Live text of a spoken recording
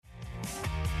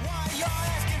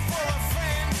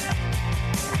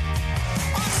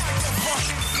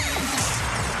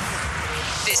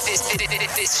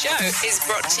This show is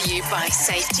brought to you by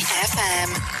Safety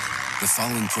FM. The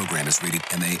following program is rated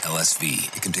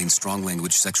MALSV. It contains strong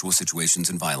language, sexual situations,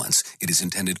 and violence. It is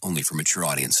intended only for mature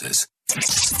audiences. Finally,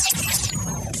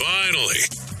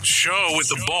 show with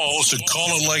the balls to call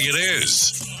it like it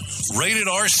is. Rated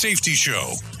R Safety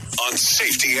Show on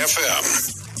Safety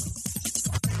FM.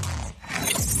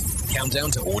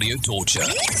 Countdown to audio torture.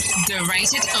 The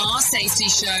Rated R Safety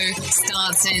Show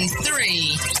starts in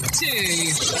 3,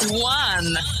 2,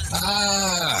 1.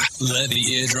 Let the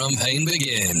eardrum pain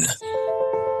begin.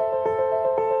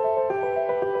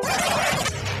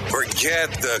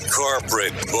 Forget the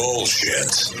corporate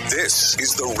bullshit. This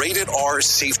is the Rated R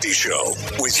Safety Show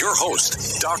with your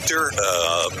host,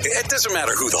 it doesn't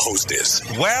matter who the host is.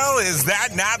 Well, is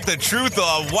that not the truth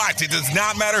or what? It does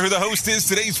not matter who the host is.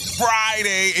 Today's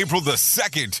Friday, April the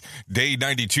 2nd, day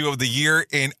 92 of the year,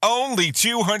 and only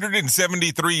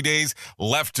 273 days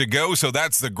left to go. So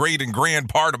that's the great and grand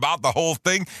part about the whole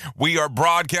thing. We are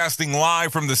broadcasting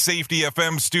live from the Safety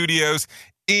FM studios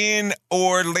in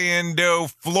Orlando,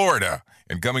 Florida,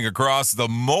 and coming across the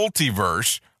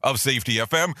multiverse of Safety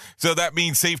FM. So that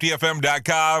means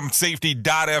safetyfm.com,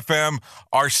 safety.fm,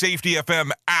 our Safety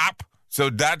FM app. So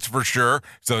that's for sure.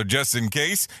 So just in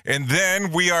case. And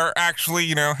then we are actually,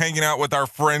 hanging out with our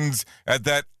friends at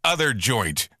that other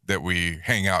joint that we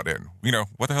hang out in.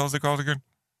 What the hell is it called again?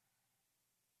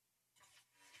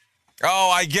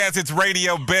 Oh, I guess it's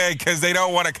Radio Big because they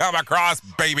don't want to come across,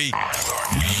 baby. We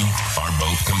are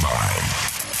both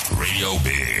combined. Radio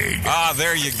Big.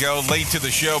 There you go. Late to the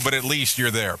show, but at least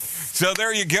you're there. So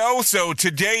there you go. So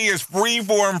today is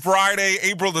Freeform Friday,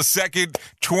 April the 2nd,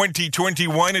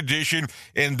 2021 edition,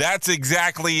 and that's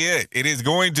exactly it. It is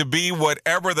going to be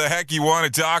whatever the heck you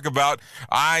want to talk about.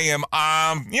 I'm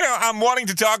wanting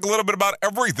to talk a little bit about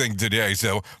everything today,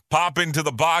 so pop into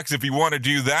the box if you want to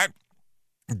do that.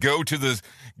 Go to the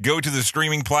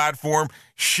streaming platform,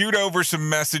 shoot over some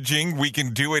messaging. We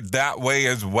can do it that way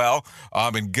as well,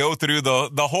 and go through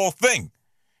the whole thing.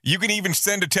 You can even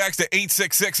send a text to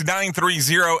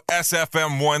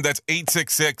 866-930-SFM1. That's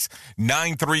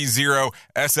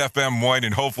 866-930-SFM1,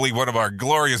 and hopefully one of our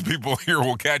glorious people here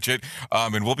will catch it,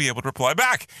 and we'll be able to reply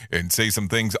back and say some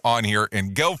things on here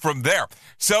and go from there.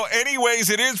 So anyways,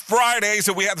 it is Friday,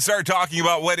 so we have to start talking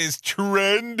about what is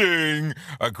trending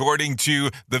according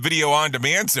to the video on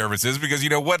demand services, because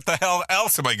what the hell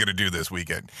else am I going to do this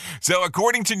weekend? So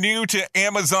according to new to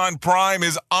Amazon Prime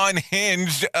is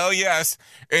Unhinged. Oh yes.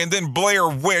 And then Blair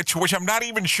Witch, which I'm not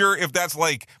even sure if that's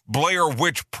like Blair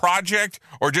Witch Project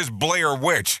or just Blair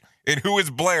Witch. And who is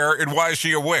Blair and why is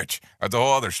she a witch? That's a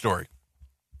whole other story.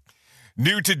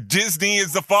 New to Disney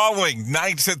is the following.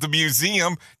 Night at the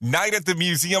Museum,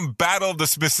 Battle of the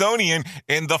Smithsonian,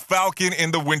 and The Falcon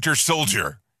and the Winter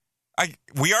Soldier.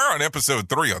 We are on episode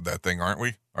 3 on that thing, aren't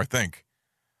we? I think.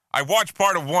 I watched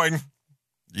part of 1.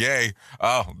 Yay.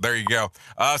 Oh, there you go.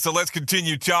 So let's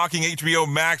continue talking. HBO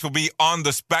Max will be On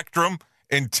the Spectrum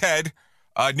and Ted.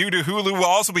 New to Hulu will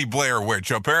also be Blair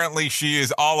Witch. Apparently she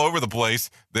is all over the place,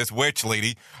 this witch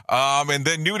lady. And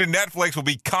then new to Netflix will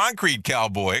be Concrete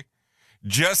Cowboy,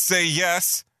 Just Say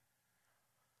Yes,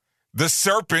 The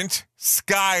Serpent,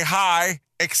 Sky High,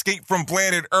 Escape from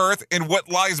Planet Earth, and What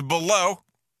Lies Below,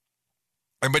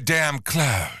 and Madame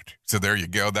Cloud. So there you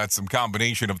go. That's some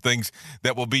combination of things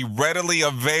that will be readily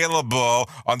available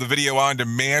on the video on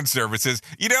demand services.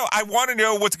 I want to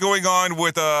know what's going on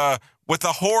with the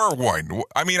horror one.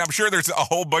 I mean, I'm sure there's a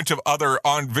whole bunch of other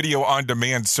video on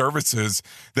demand services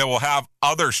that will have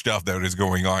other stuff that is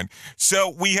going on.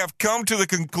 So we have come to the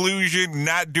conclusion,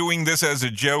 not doing this as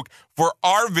a joke, for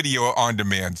our video on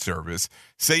demand service,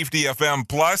 Safety FM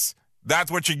Plus. That's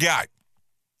what you got.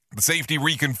 The Safety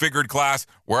Reconfigured class,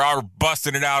 we're all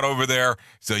busting it out over there,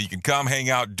 so you can come hang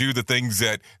out, do the things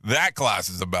that class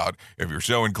is about, if you're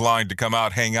so inclined to come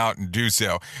out, hang out, and do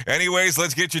so. Anyways,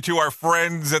 let's get you to our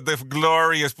friends at the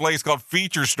glorious place called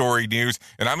Feature Story News,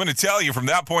 and I'm going to tell you from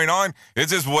that point on,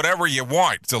 it's just whatever you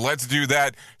want, so let's do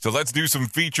that. So let's do some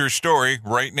Feature Story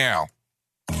right now.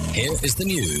 Here is the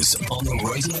news on the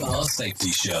Rated R Safety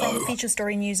Show. From Feature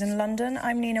Story News in London,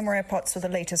 I'm Nina Maria Potts with the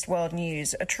latest world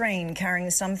news. A train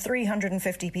carrying some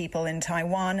 350 people in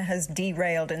Taiwan has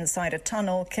derailed inside a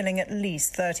tunnel, killing at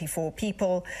least 34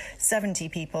 people. 70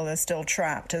 people are still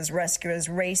trapped as rescuers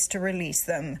race to release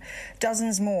them.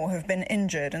 Dozens more have been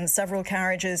injured, and several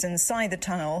carriages inside the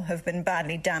tunnel have been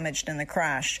badly damaged in the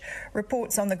crash.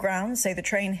 Reports on the ground say the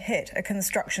train hit a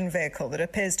construction vehicle that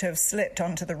appears to have slipped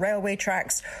onto the railway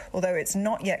tracks, although it's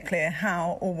not yet clear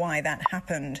how or why that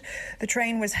happened. The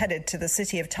train was headed to the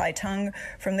city of Taitung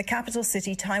from the capital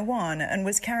city, Taiwan, and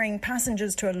was carrying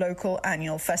passengers to a local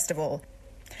annual festival.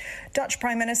 Dutch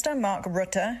Prime Minister Mark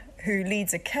Rutte, who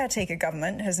leads a caretaker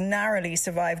government, has narrowly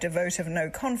survived a vote of no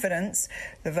confidence.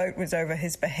 The vote was over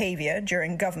his behaviour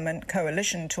during government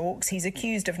coalition talks. He's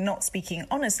accused of not speaking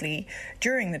honestly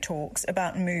during the talks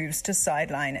about moves to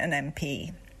sideline an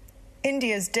MP.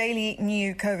 India's daily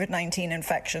new COVID-19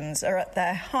 infections are at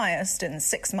their highest in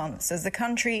 6 months as the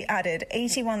country added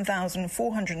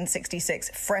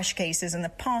 81,466 fresh cases in the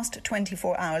past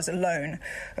 24 hours alone,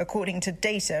 according to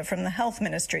data from the Health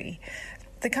Ministry.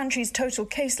 The country's total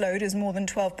caseload is more than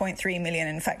 12.3 million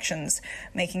infections,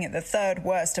 making it the third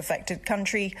worst affected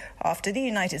country after the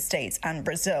United States and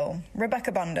Brazil.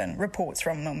 Rebecca Bundan reports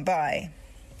from Mumbai.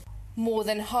 More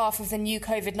than half of the new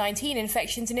COVID-19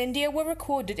 infections in India were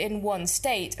recorded in one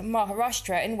state,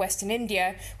 Maharashtra in western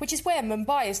India, which is where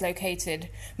Mumbai is located.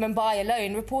 Mumbai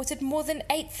alone reported more than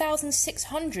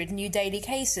 8,600 new daily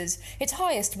cases, its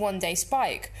highest one-day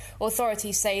spike.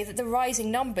 Authorities say that the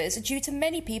rising numbers are due to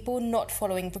many people not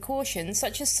following precautions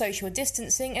such as social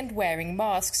distancing and wearing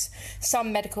masks.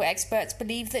 Some medical experts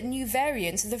believe that new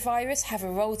variants of the virus have a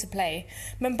role to play.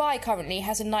 Mumbai currently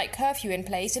has a night curfew in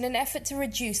place in an effort to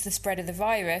reduce the spread of the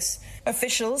virus.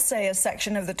 Officials say a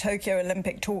section of the Tokyo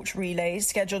Olympic torch relay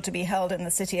scheduled to be held in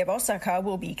the city of Osaka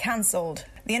will be cancelled.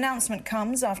 The announcement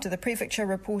comes after the prefecture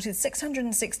reported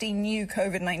 660 new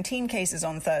COVID-19 cases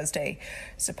on Thursday,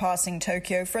 surpassing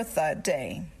Tokyo for a third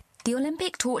day. The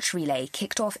Olympic torch relay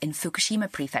kicked off in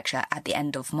Fukushima Prefecture at the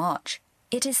end of March.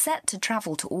 It is set to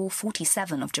travel to all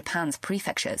 47 of Japan's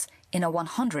prefectures in a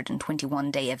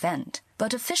 121-day event.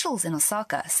 But officials in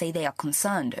Osaka say they are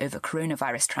concerned over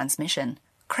coronavirus transmission.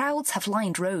 Crowds have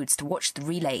lined roads to watch the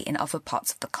relay in other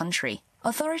parts of the country.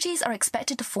 Authorities are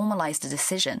expected to formalize the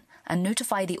decision and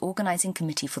notify the organizing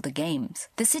committee for the Games.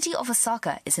 The city of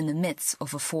Osaka is in the midst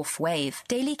of a fourth wave.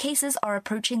 Daily cases are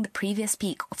approaching the previous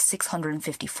peak of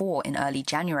 654 in early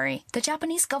January. The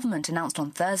Japanese government announced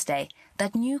on Thursday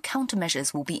that new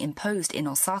countermeasures will be imposed in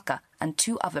Osaka and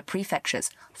 2 other prefectures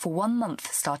for 1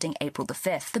 month starting April the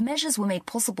 5th. The measures were made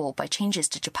possible by changes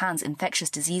to Japan's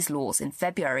infectious disease laws in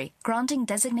February, granting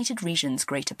designated regions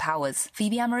greater powers.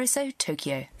 Phoebe Amoroso,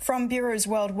 Tokyo. From bureaus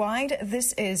worldwide,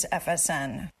 this is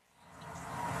FSN.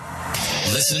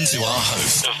 Listen to our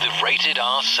host of the Rated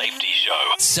R Safety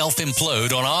Show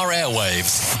self-implode on our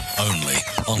airwaves, only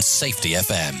on Safety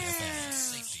FM.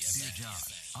 Dear John,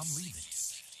 I'm leaving.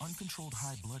 Uncontrolled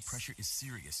high blood pressure is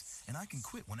serious, and I can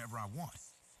quit whenever I want.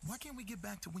 Why can't we get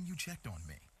back to when you checked on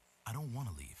me? I don't want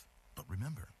to leave, but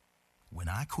remember, when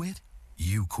I quit,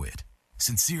 you quit.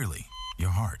 Sincerely, your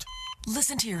heart.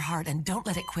 Listen to your heart and don't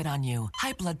let it quit on you.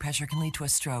 High blood pressure can lead to a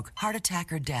stroke, heart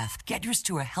attack, or death. Get yours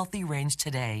to a healthy range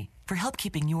today. For help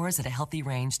keeping yours at a healthy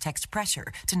range, text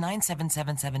PRESSURE to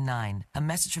 97779. A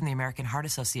message from the American Heart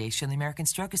Association, the American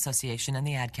Stroke Association, and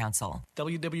the Ad Council.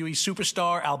 WWE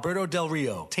superstar Alberto Del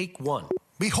Rio. Take 1.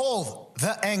 Behold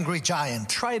the angry giant.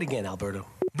 Try it again, Alberto.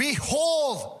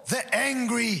 Behold the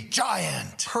angry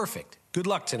giant. Perfect. Good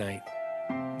luck tonight.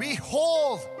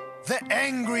 Behold the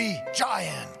angry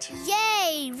giant.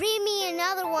 Yay! Read me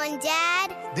another one,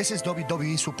 Dad. This is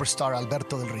WWE superstar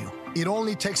Alberto Del Rio. It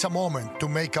only takes a moment to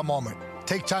make a moment.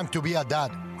 Take time to be a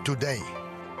dad today.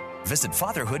 Visit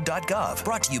fatherhood.gov.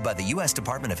 Brought to you by the U.S.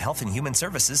 Department of Health and Human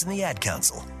Services and the Ad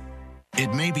Council.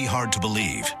 It may be hard to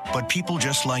believe, but people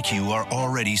just like you are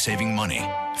already saving money.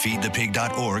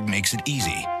 FeedThePig.org makes it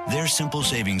easy. Their simple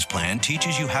savings plan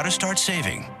teaches you how to start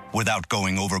saving without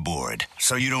going overboard,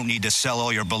 so you don't need to sell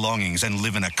all your belongings and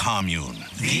live in a commune.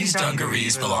 These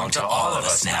dungarees belong to all of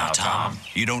us now, Tom.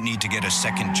 You don't need to get a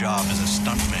second job as a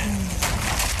stuntman.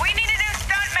 We need a new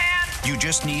stuntman! You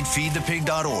just need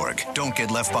FeedThePig.org. Don't get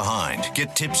left behind.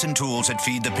 Get tips and tools at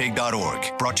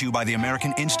FeedThePig.org. Brought to you by the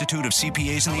American Institute of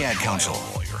CPAs and the Ad Council.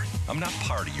 I'm not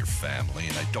part of your family,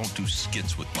 and I don't do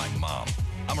skits with my mom.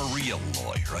 I'm a real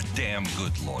lawyer, a damn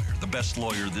good lawyer, the best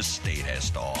lawyer this state has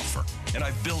to offer. And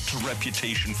I've built a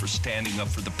reputation for standing up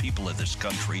for the people of this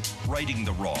country, righting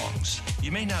the wrongs.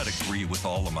 You may not agree with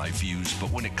all of my views,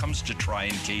 but when it comes to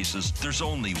trying cases, there's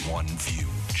only one view,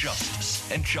 justice.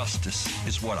 And justice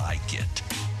is what I get.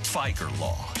 Figer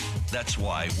law. That's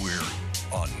why we're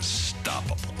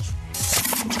unstoppable.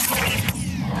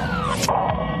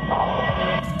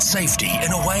 Safety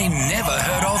in a way never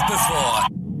heard of before.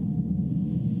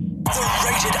 The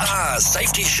Rated R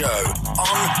Safety Show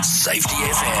on Safety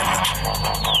FM.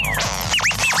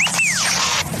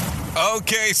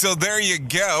 Okay, so there you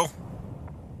go.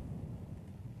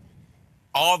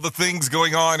 all the things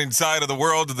going on inside of the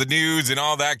world of the news and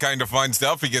all that kind of fun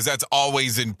stuff, because that's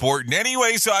always important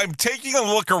anyway. So I'm taking a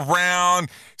look around,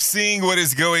 seeing what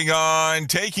is going on,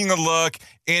 taking a look,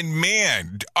 and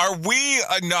man, are we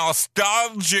a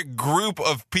nostalgic group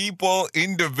of people,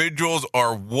 individuals,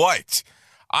 or what?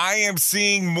 I am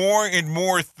seeing more and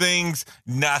more things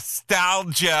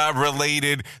nostalgia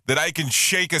related that I can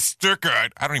shake a stick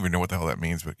at. I don't even know what the hell that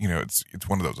means, but it's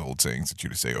one of those old sayings that you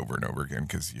just say over and over again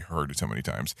because you heard it so many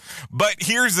times. But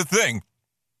here's the thing.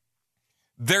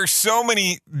 There's so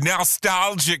many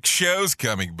nostalgic shows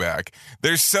coming back.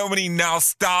 There's so many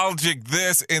nostalgic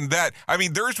this and that. I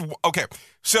mean, okay.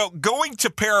 So going to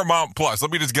Paramount Plus,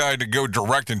 let me just go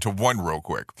direct into one real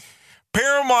quick.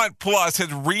 Paramount Plus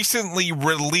has recently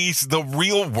released The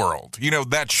Real World.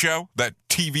 That show, that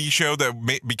TV show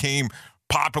that became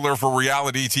popular for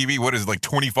reality TV, what is it, like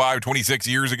 25, 26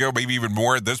 years ago, maybe even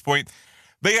more at this point?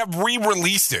 They have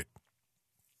re-released it.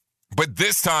 But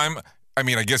this time, I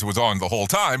mean, I guess it was on the whole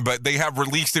time, but they have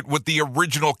released it with the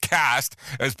original cast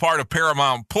as part of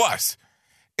Paramount Plus.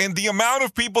 And the amount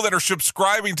of people that are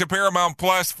subscribing to Paramount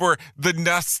Plus for the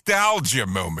nostalgia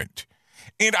moment.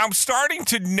 And I'm starting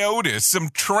to notice some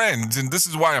trends, and this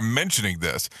is why I'm mentioning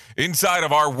this, inside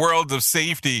of our world of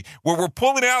safety, where we're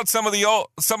pulling out some of the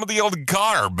old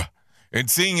garb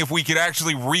and seeing if we could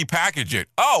actually repackage it.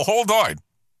 Oh, hold on.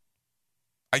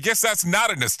 I guess that's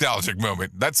not a nostalgic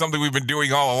moment. That's something we've been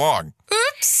doing all along.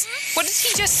 Oops. What did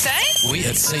he just say? We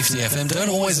at Safety FM don't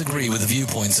always agree with the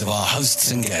viewpoints of our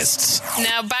hosts and guests.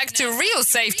 Now back to real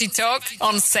safety talk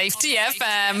on Safety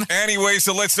FM. Anyway,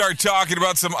 so let's start talking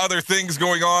about some other things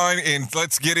going on, and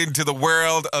let's get into the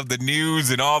world of the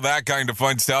news and all that kind of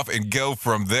fun stuff and go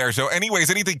from there. So anyways,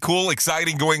 anything cool,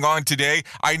 exciting going on today?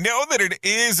 I know that it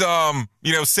is,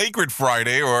 Sacred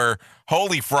Friday or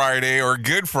Holy Friday or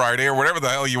Good Friday or whatever the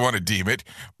hell you want to deem it.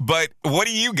 But what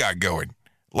do you got going?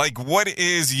 Like, what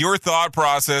is your thought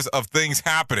process of things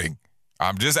happening?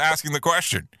 I'm just asking the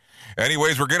question.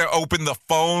 Anyways, we're going to open the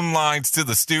phone lines to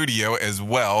the studio as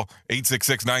well.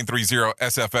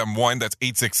 866-930-SFM1. That's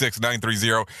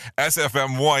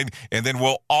 866-930-SFM1. And then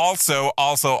we'll also,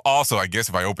 I guess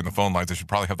if I open the phone lines, I should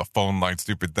probably have the phone line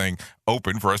stupid thing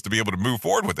open for us to be able to move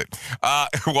forward with it.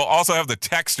 We'll also have the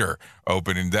texter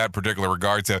open in that particular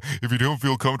regard. So if you don't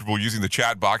feel comfortable using the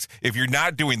chat box, if you're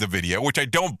not doing the video, which I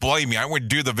don't blame you, I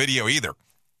wouldn't do the video either.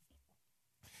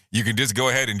 You can just go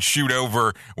ahead and shoot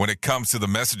over when it comes to the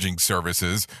messaging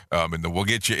services, and then we'll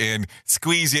get you in,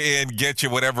 squeeze you in, get you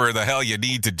whatever the hell you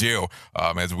need to do,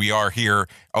 as we are here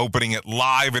opening it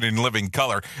live and in living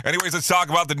color. Anyways, let's talk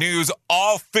about the news.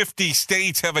 All 50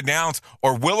 states have announced,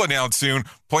 or will announce soon,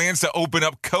 plans to open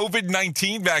up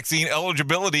COVID-19 vaccine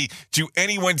eligibility to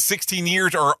anyone 16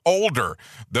 years or older.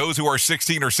 Those who are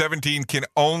 16 or 17 can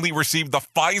only receive the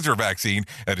Pfizer vaccine.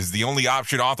 That is the only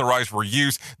option authorized for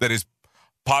use that is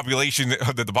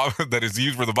that is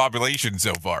used for the population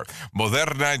so far.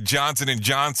 Moderna and Johnson &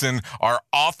 Johnson are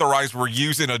authorized for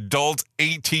use in adults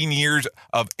 18 years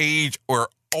of age or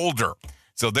older.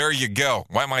 So there you go.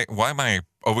 Why am I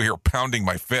over here pounding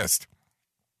my fist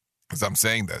as I'm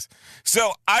saying this?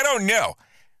 So I don't know.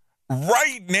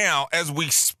 Right now, as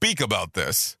we speak about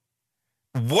this,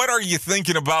 what are you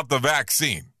thinking about the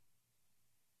vaccine?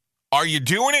 Are you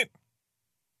doing it?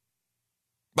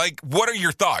 Like, what are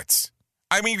your thoughts?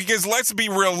 I mean, because let's be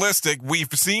realistic.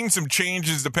 We've seen some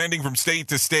changes depending from state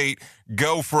to state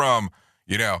go from,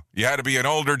 you had to be an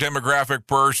older demographic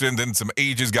person, then some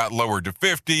ages got lowered to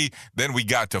 50, then we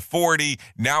got to 40.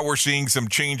 Now we're seeing some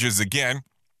changes again.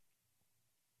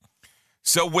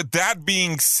 So with that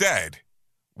being said,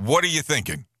 what are you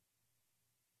thinking?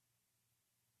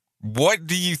 What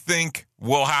do you think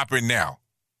will happen now?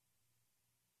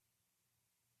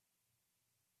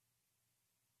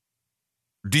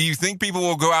 Do you think people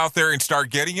will go out there and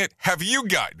start getting it? Have you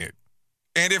gotten it?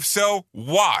 And if so,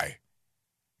 why?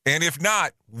 And if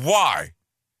not, why?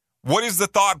 What is the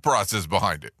thought process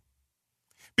behind it?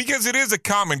 Because it is a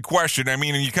common question. I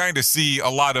mean, and you kind of see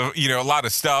a lot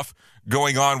of stuff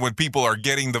going on when people are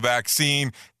getting the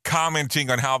vaccine, commenting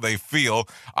on how they feel.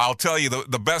 I'll tell you,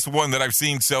 the best one that I've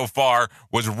seen so far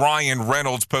was Ryan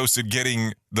Reynolds posted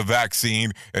getting the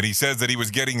vaccine, and he says that he was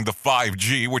getting the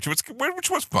 5G, which was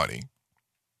funny.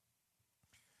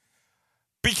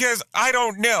 Because I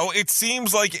don't know, it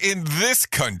seems like in this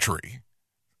country,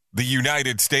 the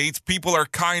United States, people are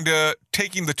kind of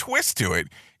taking the twist to it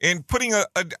and putting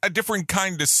a different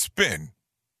kind of spin.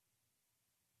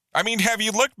 I mean, have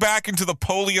you looked back into the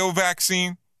polio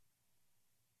vaccine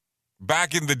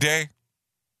back in the day?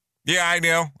 Yeah, I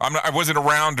know. I wasn't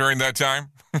around during that time.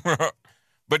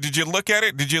 But did you look at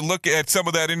it? Did you look at some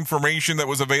of that information that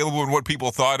was available and what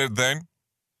people thought it then?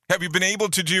 Have you been able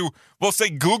to do, well, say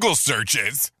Google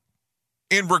searches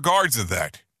in regards to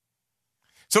that?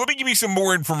 So let me give you some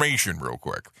more information real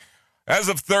quick. As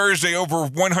of Thursday, over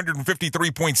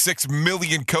 153.6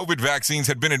 million COVID vaccines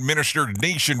had been administered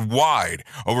nationwide.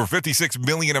 Over 56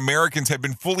 million Americans have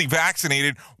been fully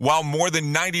vaccinated, while more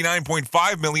than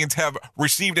 99.5 million have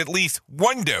received at least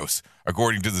one dose.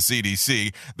 According to the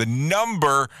CDC, the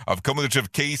number of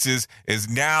cumulative cases is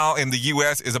now in the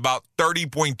U.S. is about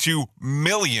 30.2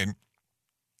 million,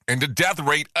 and the death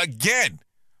rate again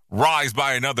rise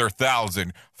by another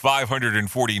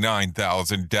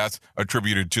 549,000 deaths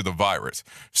attributed to the virus.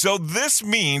 So this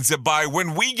means that by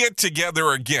when we get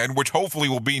together again, which hopefully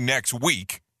will be next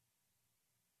week,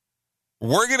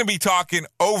 we're going to be talking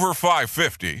over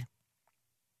 550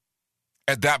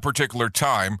 at that particular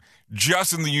time,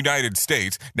 just in the United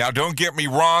States. Now, don't get me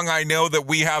wrong. I know that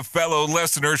we have fellow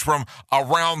listeners from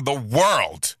around the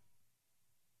world.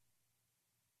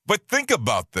 But think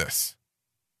about this.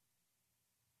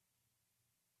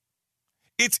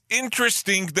 It's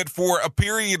interesting that for a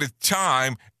period of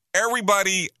time,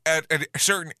 everybody at a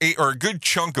certain age, or a good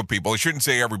chunk of people, I shouldn't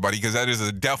say everybody because that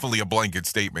is definitely a blanket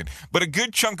statement, but a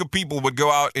good chunk of people would go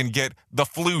out and get the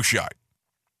flu shot.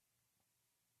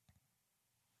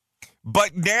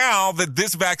 But now that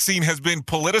this vaccine has been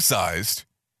politicized,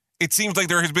 it seems like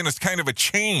there has been a kind of a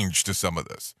change to some of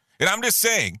this. And I'm just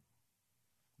saying,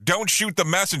 don't shoot the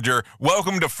messenger.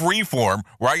 Welcome to Freeform,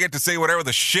 where I get to say whatever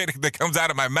the shit that comes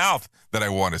out of my mouth that I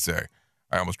want to say.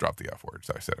 I almost dropped the F word,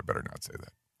 so I said I better not say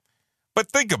that. But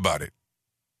think about it.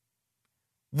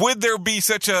 Would there be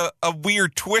such a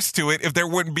weird twist to it if there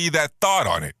wouldn't be that thought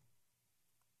on it?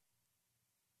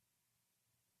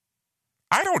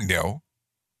 I don't know.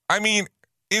 I mean,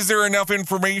 is there enough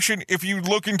information? If you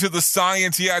look into the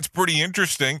science, yeah, it's pretty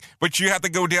interesting, but you have to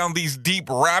go down these deep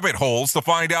rabbit holes to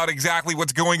find out exactly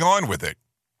what's going on with it.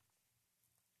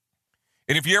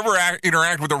 And if you ever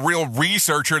interact with a real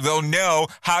researcher, they'll know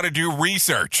how to do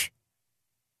research.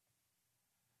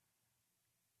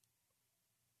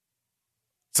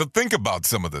 So think about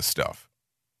some of this stuff.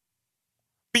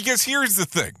 Because here's the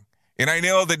thing. And I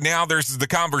know that now there's the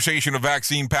conversation of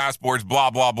vaccine passports, blah,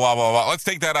 blah, blah, blah, blah. Let's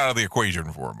take that out of the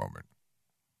equation for a moment.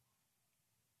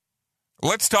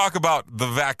 Let's talk about the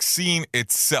vaccine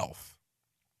itself.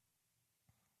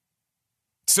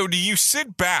 So do you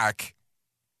sit back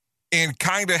and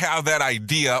kind of have that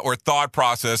idea or thought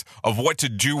process of what to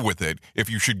do with it,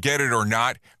 if you should get it or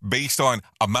not, based on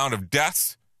amount of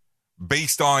deaths,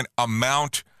 based on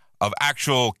amount of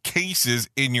actual cases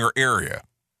in your area?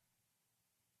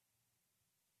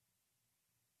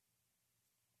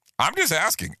 I'm just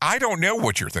asking. I don't know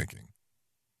what you're thinking.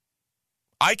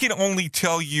 I can only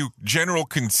tell you general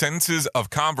consensus of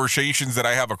conversations that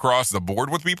I have across the board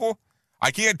with people.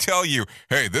 I can't tell you,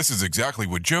 hey, this is exactly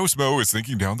what Joe Smo is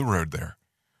thinking down the road there.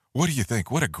 What do you think?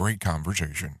 What a great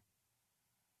conversation.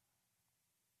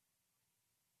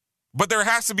 But there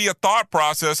has to be a thought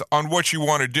process on what you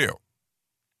want to do.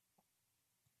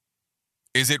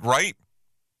 Is it right?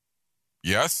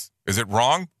 Yes. Is it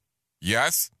wrong?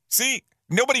 Yes. See,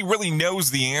 nobody really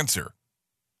knows the answer.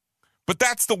 But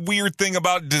that's the weird thing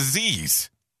about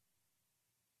disease.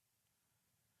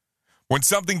 When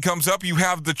something comes up, you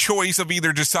have the choice of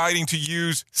either deciding to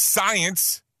use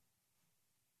science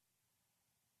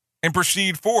and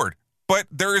proceed forward. But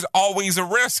there is always a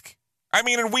risk. I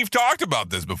mean, and we've talked about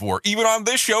this before, even on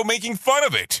this show, making fun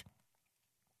of it.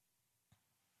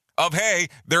 Of, hey,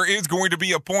 there is going to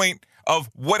be a point of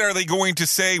what are they going to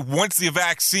say once the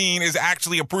vaccine is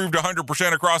actually approved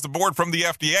 100% across the board from the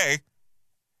FDA?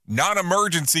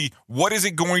 Non-emergency, what is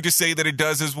it going to say that it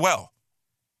does as well?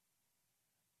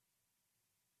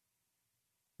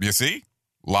 You see?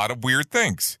 A lot of weird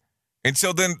things. And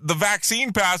so then the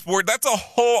vaccine passport, that's a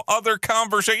whole other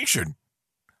conversation.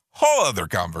 Whole other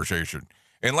conversation.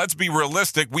 And let's be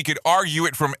realistic, we could argue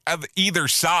it from either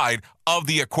side of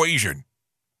the equation.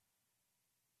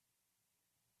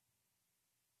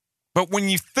 But when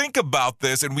you think about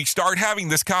this and we start having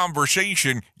this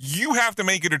conversation, you have to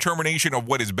make a determination of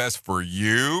what is best for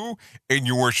you and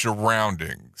your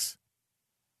surroundings.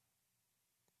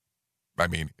 I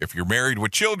mean, if you're married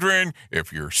with children,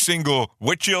 if you're single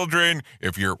with children,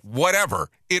 if you're whatever,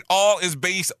 it all is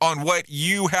based on what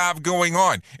you have going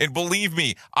on. And believe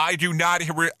me, I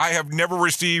have never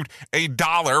received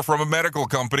 $1 from a medical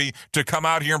company to come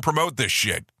out here and promote this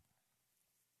shit.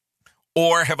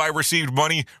 Or have I received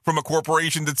money from a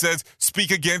corporation that says,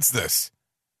 speak against this?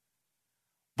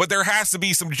 But there has to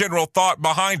be some general thought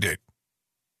behind it.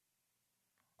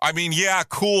 I mean, yeah,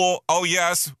 cool. Oh,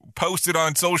 yes, post it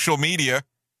on social media.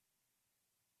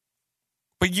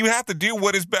 But you have to do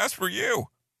what is best for you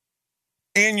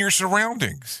and your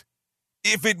surroundings,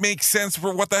 if it makes sense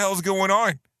for what the hell's going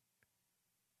on.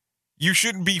 You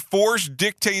shouldn't be forced,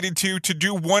 dictated to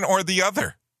do one or the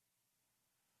other.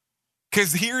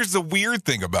 Because here's the weird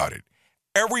thing about it.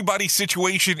 Everybody's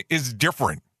situation is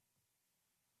different.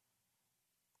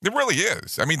 It really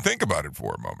is. I mean, think about it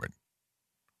for a moment.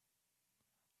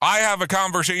 I have a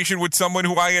conversation with someone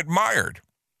who I admired.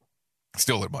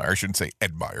 Still admire. I shouldn't say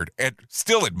admired.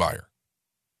 Still admire.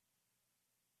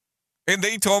 And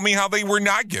they told me how they were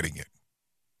not getting it.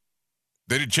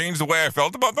 Did it change the way I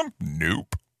felt about them?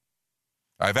 Nope.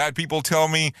 I've had people tell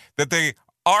me that they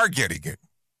are getting it.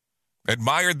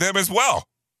 Admired them as well.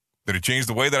 Did it change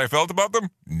the way that I felt about them?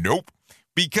 Nope.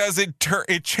 Because it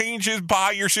changes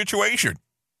by your situation.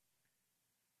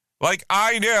 Like,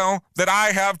 I know that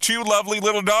I have 2 lovely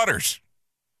little daughters.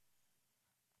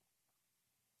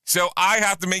 So I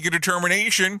have to make a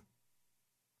determination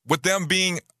with them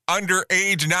being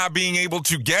underage, not being able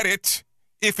to get it,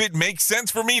 if it makes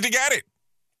sense for me to get it.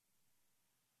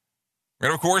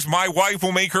 And of course, my wife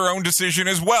will make her own decision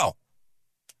as well.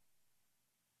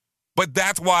 But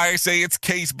that's why I say it's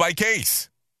case by case.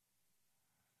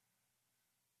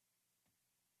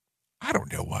 I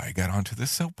don't know why I got onto this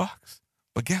soapbox.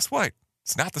 But guess what?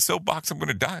 It's not the soapbox I'm going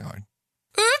to die on.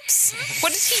 Oops!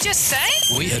 What did he just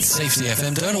say? We at Safety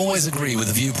FM don't always agree with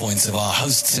the viewpoints of our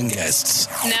hosts and guests.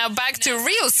 Now back to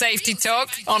real safety talk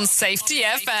on Safety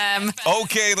FM.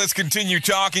 Okay, let's continue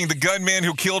talking. The gunman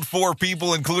who killed 4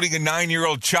 people, including a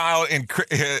 9-year-old child, and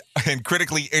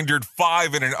critically injured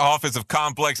 5 in an office of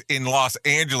complex in Los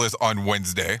Angeles on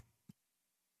Wednesday,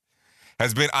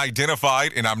 has been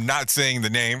identified, and I'm not saying the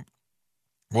name.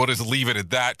 We'll just leave it at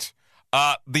that.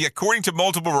 According to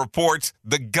multiple reports,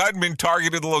 the gunman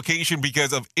targeted the location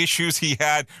because of issues he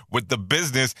had with the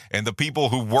business and the people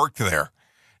who worked there.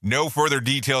 No further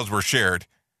details were shared.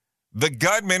 The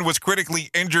gunman was critically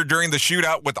injured during the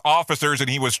shootout with officers, and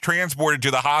he was transported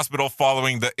to the hospital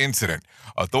following the incident.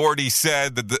 Authorities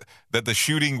said that the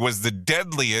shooting was the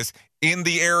deadliest in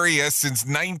the area since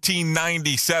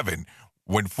 1997,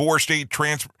 when 4 state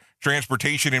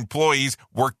transportation employees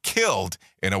were killed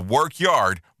in a work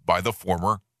yard by the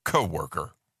former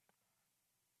co-worker.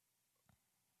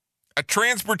 A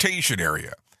transportation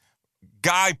area.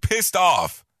 Guy pissed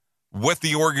off with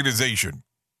the organization.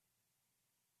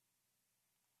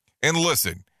 And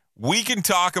listen, we can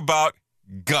talk about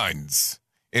guns,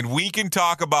 and we can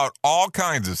talk about all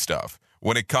kinds of stuff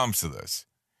when it comes to this.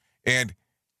 And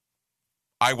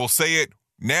I will say it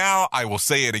now, I will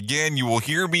say it again. You will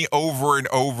hear me over and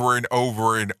over and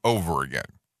over and over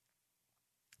again.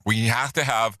 We have to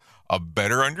have a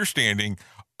better understanding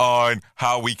on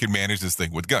how we can manage this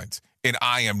thing with guns. And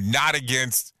I am not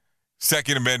against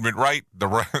Second Amendment right, the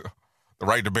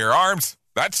right to bear arms.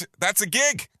 That's a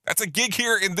gig. That's a gig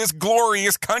here in this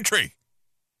glorious country.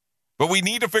 But we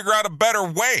need to figure out a better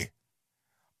way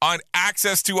on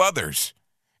access to others.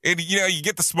 And, you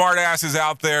get the smart asses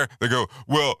out there. They go,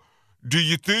 well, do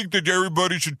you think that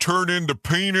everybody should turn in the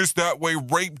penis? That way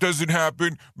rape doesn't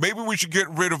happen. Maybe we should get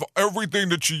rid of everything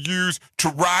that you use to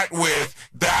write with.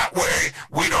 That way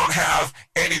we don't have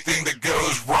anything that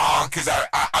goes wrong because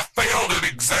I failed an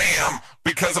exam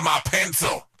because of my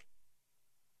pencil.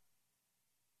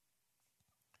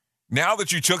 Now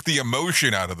that you took the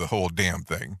emotion out of the whole damn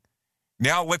thing,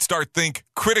 now let's think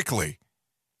critically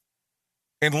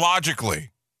and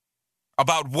logically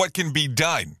about what can be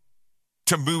done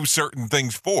to move certain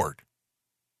things forward.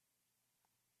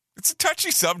 It's a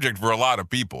touchy subject for a lot of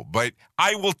people, but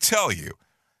I will tell you,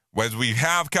 as we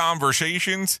have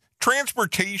conversations,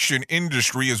 transportation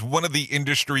industry is one of the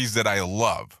industries that I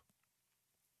love.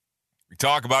 We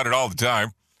talk about it all the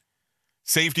time.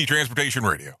 Safety Transportation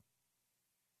Radio.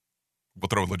 We'll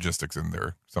throw logistics in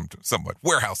there somewhat.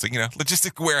 Warehousing,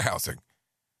 logistic warehousing.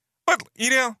 But,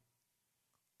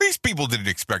 these people didn't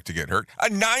expect to get hurt. A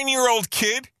 9-year-old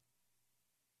kid?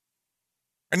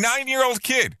 A 9-year-old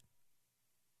kid.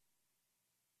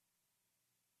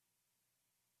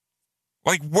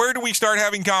 Like, where do we start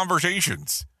having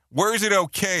conversations? Where is it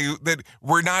okay that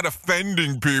we're not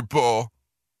offending people,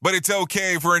 but it's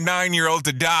okay for a 9-year-old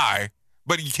to die,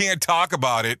 but you can't talk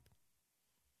about it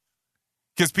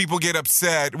because people get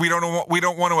upset. We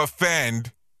don't want to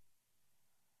offend.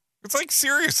 It's like,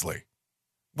 seriously.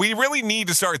 We really need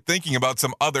to start thinking about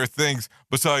some other things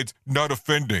besides not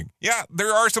offending. Yeah,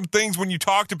 there are some things when you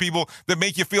talk to people that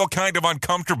make you feel kind of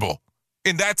uncomfortable,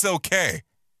 and that's okay.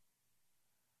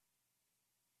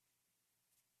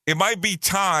 It might be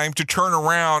time to turn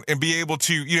around and be able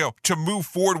to, to move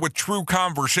forward with true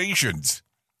conversations.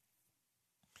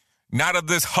 Not of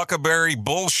this huckleberry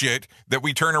bullshit that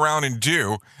we turn around and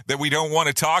do, that we don't want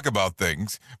to talk about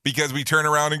things because we turn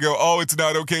around and go, oh, it's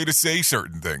not okay to say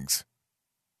certain things.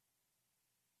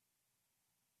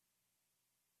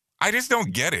 I just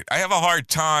don't get it. I have a hard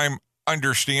time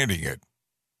understanding it.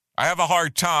 I have a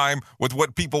hard time with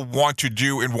what people want to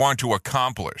do and want to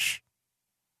accomplish.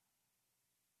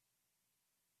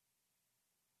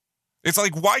 It's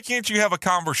like, why can't you have a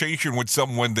conversation with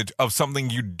someone of something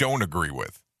you don't agree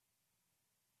with?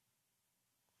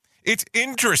 It's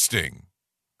interesting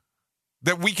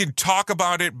that we can talk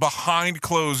about it behind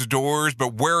closed doors,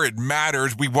 but where it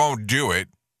matters, we won't do it.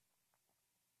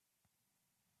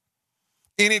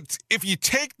 And if you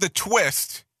take the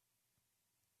twist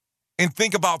and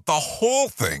think about the whole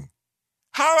thing,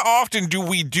 how often do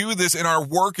we do this in our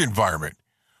work environment?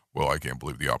 Well, I can't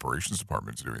believe the operations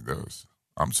department's doing this.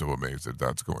 I'm so amazed that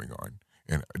that's going on,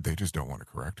 and they just don't want to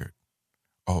correct it.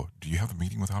 Oh, do you have a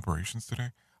meeting with operations today?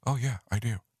 Oh, yeah, I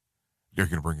do. You're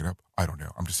going to bring it up? I don't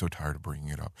know. I'm just so tired of bringing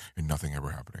it up and nothing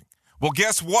ever happening. Well,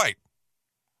 guess what?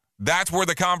 That's where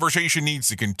the conversation needs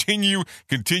to continue.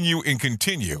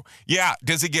 Yeah,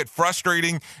 does it get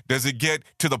frustrating? Does it get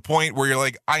to the point where you're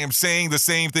like, I am saying the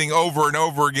same thing over and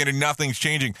over again and nothing's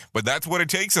changing? But that's what it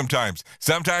takes sometimes.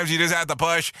 Sometimes you just have to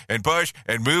push and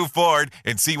move forward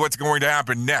and see what's going to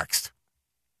happen next.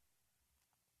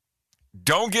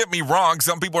 Don't get me wrong.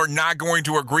 Some people are not going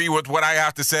to agree with what I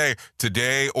have to say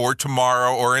today or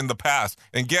tomorrow or in the past.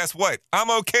 And guess what? I'm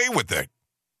okay with it.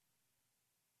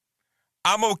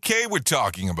 I'm okay with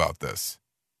talking about this.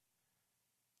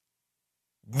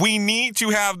 We need to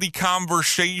have the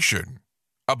conversation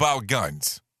about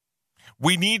guns.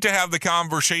 We need to have the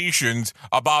conversations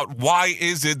about why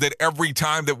is it that every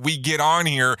time that we get on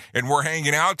here and we're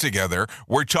hanging out together,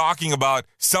 we're talking about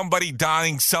somebody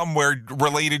dying somewhere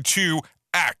related to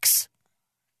X.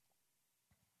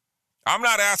 I'm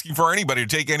not asking for anybody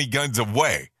to take any guns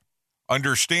away.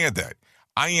 Understand that.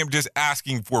 I am just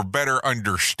asking for better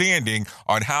understanding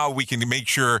on how we can make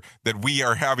sure that we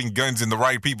are having guns in the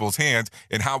right people's hands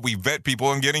and how we vet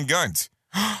people in getting guns.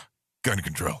 Gun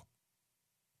control.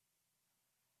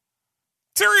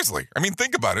 Seriously. I mean,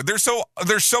 think about it. There's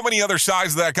so many other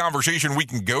sides of that conversation we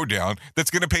can go down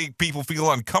that's going to make people feel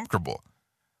uncomfortable.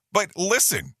 But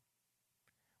listen,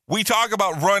 we talk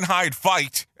about run, hide,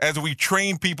 fight as we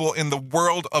train people in the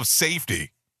world of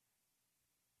safety.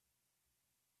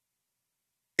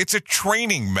 It's a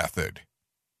training method.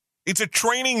 It's a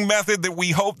training method that we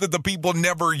hope that the people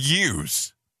never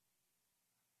use.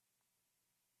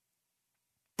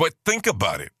 But think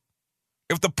about it.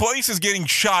 If the place is getting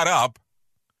shot up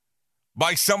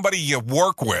by somebody you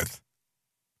work with,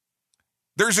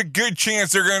 there's a good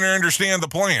chance they're going to understand the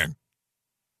plan.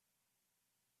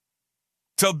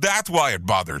 So that's why it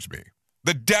bothers me.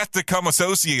 The death to come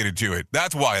associated to it,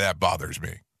 that's why that bothers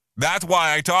me. That's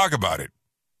why I talk about it.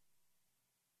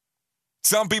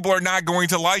 Some people are not going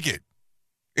to like it,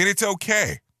 and it's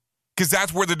okay, because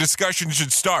that's where the discussion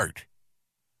should start.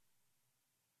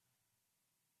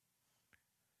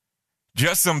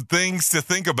 Just some things to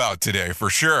think about today, for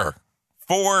sure.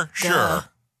 For sure.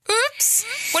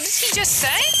 Oops. What did he just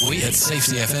say? We at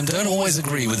Safety FM don't always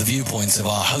agree with the viewpoints of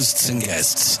our hosts and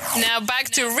guests. Now back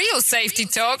to real safety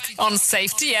talk on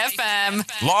Safety FM.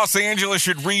 Los Angeles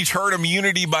should reach herd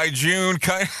immunity by June.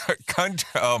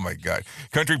 Oh, my God.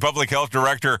 Country Public Health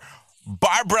Director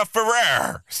Barbara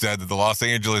Ferrer said that the Los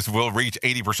Angeles will reach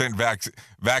 80%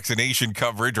 vaccination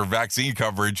coverage or vaccine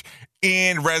coverage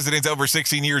in residents over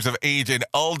 16 years of age and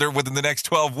older within the next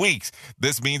 12 weeks.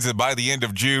 This means that by the end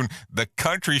of June, the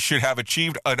country should have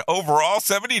achieved an overall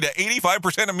 70 to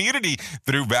 85% immunity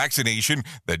through vaccination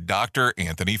that Dr.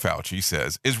 Anthony Fauci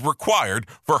says is required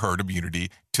for herd immunity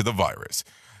to the virus.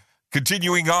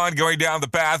 Continuing on, going down the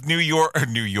path,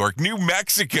 New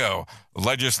Mexico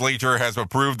legislature has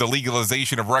approved the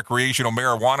legalization of recreational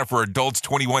marijuana for adults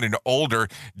 21 and older.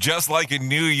 Just like in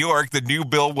New York, the new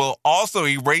bill will also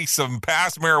erase some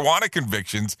past marijuana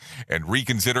convictions and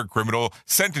reconsider criminal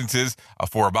sentences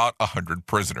for about 100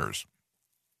 prisoners.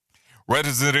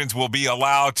 Residents will be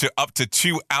allowed to up to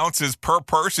 2 ounces per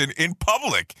person in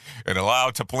public and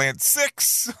allowed to plant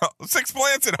six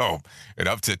plants at home and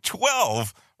up to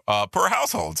 12 per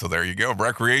household. So there you go.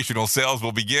 Recreational sales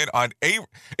will begin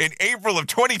in April of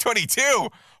 2022.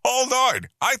 Hold on.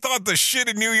 I thought the shit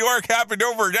in New York happened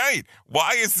overnight.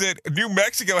 Why is it New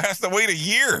Mexico has to wait a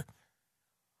year?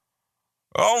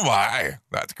 Oh my,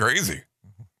 that's crazy.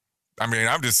 I mean,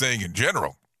 I'm just saying in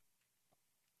general.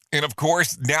 And of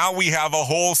course, now we have a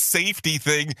whole safety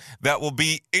thing that will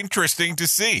be interesting to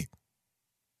see.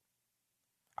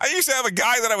 I used to have a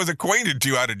guy that I was acquainted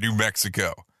to out of New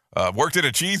Mexico. Worked at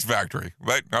a cheese factory,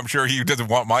 but I'm sure he doesn't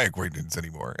want my acquaintance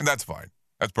anymore. And that's fine.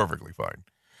 That's perfectly fine.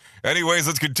 Anyways,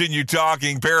 let's continue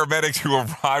talking. Paramedics who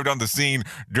arrived on the scene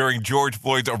during George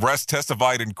Floyd's arrest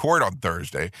testified in court on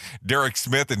Thursday. Derek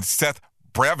Smith and Seth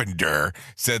Brevender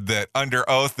said that under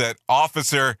oath that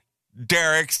Officer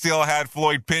Derek still had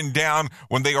Floyd pinned down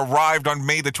when they arrived on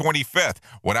May the 25th.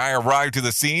 When I arrived to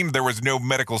the scene, there was no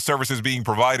medical services being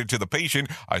provided to the patient.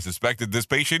 I suspected this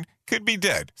patient could be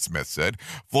dead, Smith said.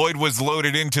 Floyd was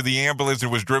loaded into the ambulance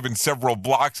and was driven several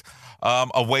blocks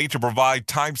away to provide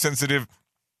time-sensitive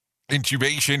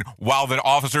intubation while the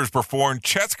officers performed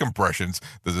chest compressions.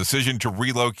 The decision to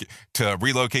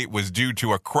relocate was due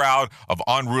to a crowd of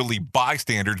unruly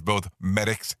bystanders, both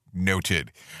medics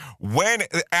noted. When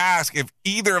asked if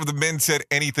either of the men said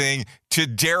anything to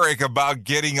Derek about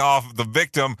getting off the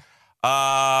victim,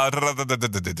 Seth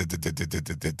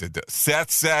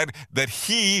said that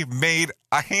he made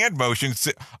a hand motion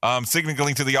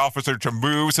signaling to the officer to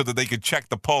move so that they could check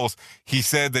the pulse. He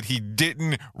said that he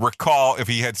didn't recall if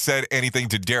he had said anything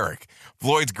to Derek.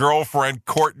 Floyd's girlfriend,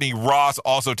 Courtney Ross,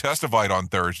 also testified on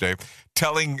Thursday,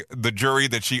 telling the jury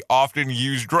that she often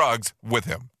used drugs with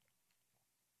him.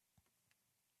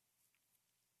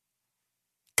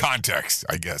 Context,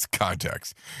 I guess.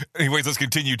 Context. Anyways, let's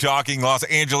continue talking. Los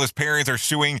Angeles parents are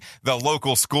suing the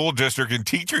local school district and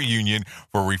teacher union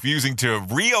for refusing to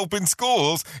reopen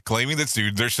schools, claiming that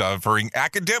students are suffering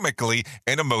academically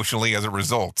and emotionally as a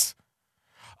result.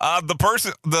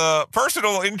 The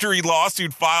personal injury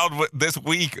lawsuit filed this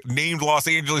week named Los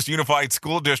Angeles Unified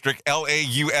School District,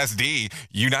 LAUSD,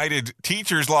 United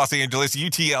Teachers Los Angeles,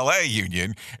 UTLA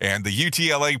Union, and the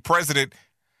UTLA president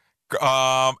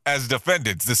as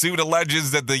defendants. The suit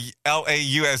alleges that the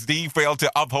LAUSD failed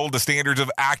to uphold the standards of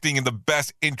acting in the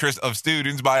best interest of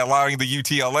students by allowing the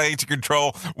UTLA to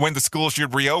control when the school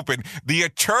should reopen. The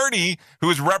attorney who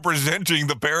is representing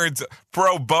the parents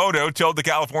pro bono told the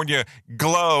California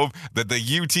Globe that the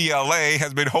UTLA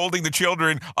has been holding the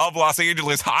children of Los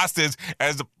Angeles hostage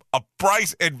as a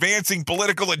price-advancing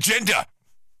political agenda.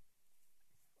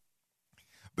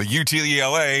 The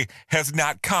UTLA has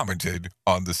not commented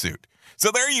on the suit.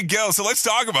 So there you go. So let's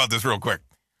talk about this real quick.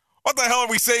 What the hell are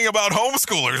we saying about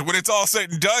homeschoolers when it's all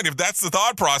said and done, if that's the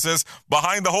thought process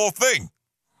behind the whole thing?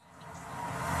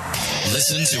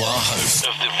 Listen to our host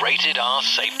of the Rated R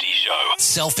Safety Show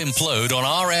self-implode on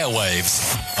our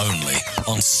airwaves, only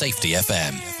on Safety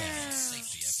FM.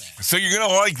 So you're going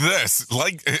to like this.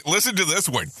 Listen to this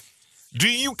one. Do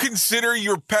you consider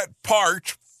your pet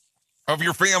part of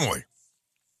your family?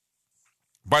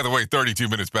 By the way, 32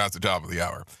 minutes past the top of the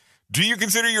hour. Do you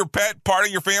consider your pet part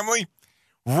of your family?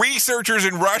 Researchers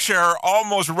in Russia are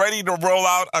almost ready to roll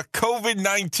out a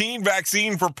COVID-19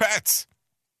 vaccine for pets.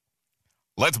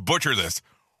 Let's butcher this.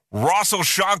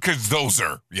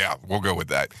 Rosselshankazozer. Yeah, we'll go with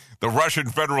that. The Russian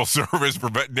Federal Service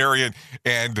for Veterinarian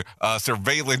and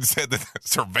Surveillance said that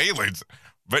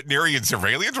veterinarian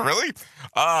surveillance, really?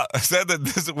 Said that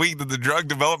this week that the drug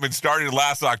development started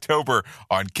last October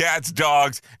on cats,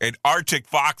 dogs, and Arctic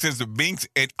foxes, minks,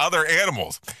 and other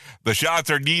animals. The shots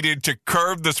are needed to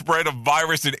curb the spread of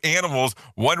virus in animals,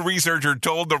 one researcher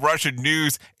told the Russian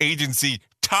news agency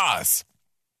TASS.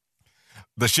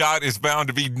 The shot is found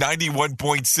to be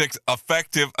 91.6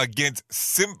 effective against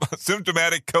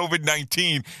symptomatic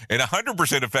COVID-19 and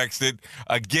 100% effective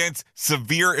against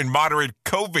severe and moderate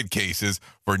COVID cases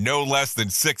for no less than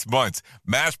 6 months.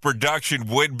 Mass production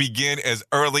would begin as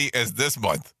early as this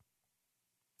month.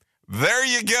 There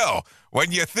you go.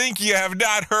 When you think you have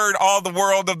not heard all the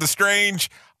world of the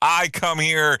strange, I come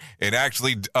here and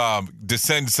actually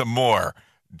descend some more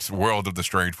world of the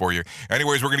strange for you.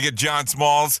 Anyways, we're going to get John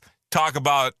Smalls. Talk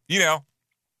about, the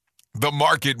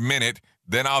market minute.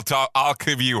 Then I'll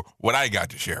give you what I got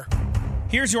to share.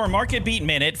 Here's your Market Beat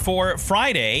Minute for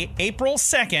Friday, April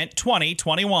 2nd,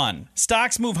 2021.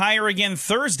 Stocks move higher again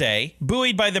Thursday,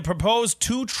 buoyed by the proposed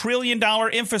 $2 trillion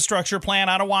infrastructure plan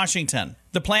out of Washington.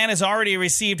 The plan has already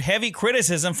received heavy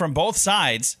criticism from both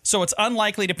sides, so it's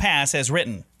unlikely to pass as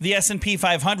written. The S&P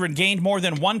 500 gained more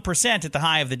than 1% at the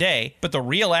high of the day, but the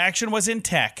real action was in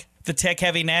tech. The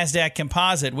tech-heavy NASDAQ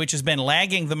Composite, which has been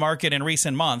lagging the market in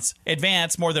recent months,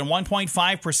 advanced more than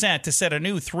 1.5% to set a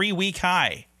new 3-week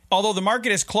high. Although the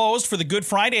market is closed for the Good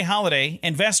Friday holiday,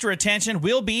 investor attention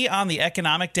will be on the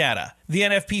economic data. The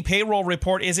NFP payroll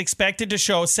report is expected to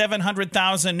show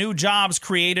 700,000 new jobs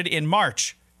created in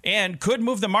March and could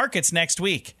move the markets next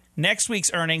week. Next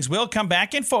week's earnings will come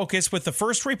back in focus with the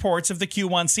first reports of the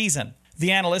Q1 season.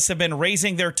 The analysts have been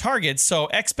raising their targets, so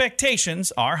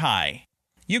expectations are high.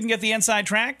 You can get the inside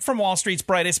track from Wall Street's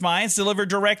brightest minds delivered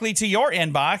directly to your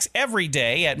inbox every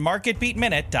day at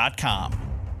marketbeatminute.com.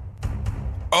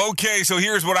 Okay, so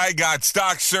here's what I got.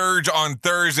 Stock surge on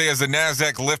Thursday as the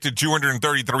NASDAQ lifted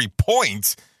 233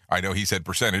 points. I know he said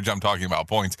percentage. I'm talking about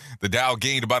points. The Dow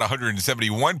gained about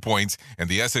 171 points, and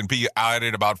the S&P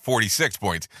added about 46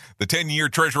 points. The 10-year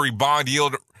Treasury bond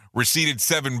yield receded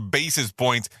 7 basis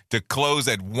points to close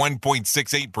at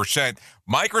 1.68%.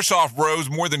 Microsoft rose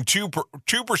more than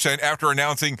 2% after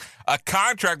announcing a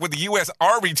contract with the U.S.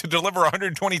 Army to deliver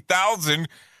 120,000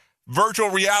 virtual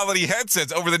reality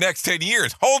headsets over the next 10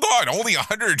 years. Hold on, only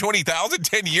 120,000,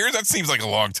 10 years? That seems like a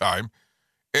long time.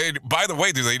 And by the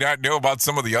way, do they not know about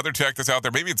some of the other tech that's out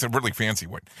there? Maybe it's a really fancy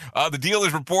one. The deal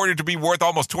is reported to be worth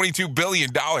almost $22 billion.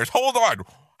 Hold on.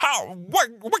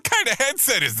 What kind of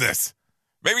headset is this?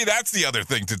 Maybe that's the other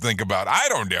thing to think about. I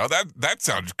don't know. That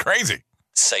sounds crazy.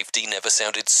 Safety never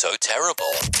sounded so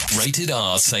terrible. Rated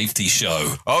R Safety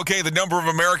Show. Okay, the number of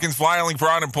Americans filing for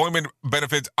unemployment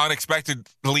benefits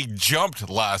unexpectedly jumped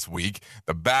last week.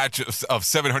 The batch of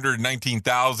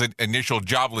 719,000 initial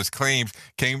jobless claims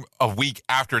came a week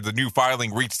after the new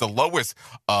filing reached the lowest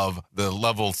of the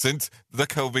level since the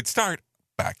COVID start.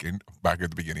 Back at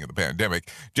the beginning of the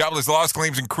pandemic. Jobless loss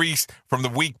claims increased from the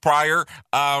week prior,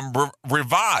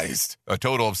 revised a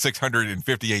total of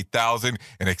 658,000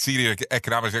 and exceeded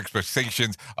economic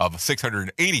expectations of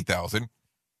 680,000.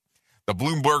 The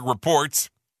Bloomberg reports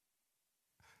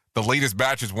the latest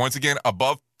batch is once again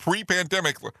above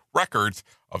pre-pandemic records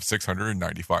of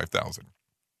 695,000.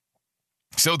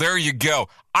 So there you go.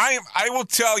 I will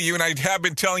tell you, and I have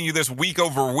been telling you this week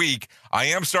over week, I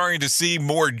am starting to see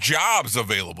more jobs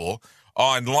available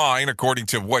online according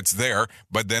to what's there.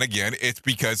 But then again, it's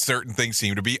because certain things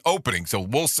seem to be opening. So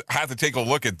we'll have to take a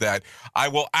look at that. I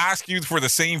will ask you for the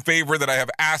same favor that I have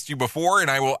asked you before,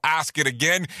 and I will ask it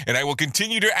again, and I will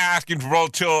continue to ask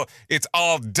until it's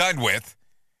all done with.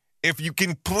 If you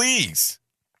can please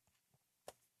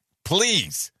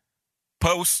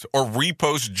post or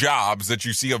repost jobs that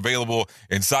you see available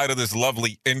inside of this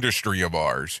lovely industry of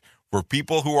ours where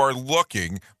people who are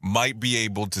looking might be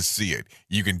able to see it.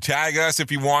 You can tag us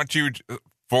if you want to,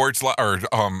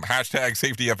 hashtag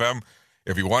SafetyFM.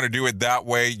 If you want to do it that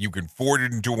way, you can forward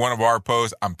it into one of our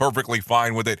posts. I'm perfectly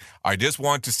fine with it. I just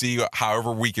want to see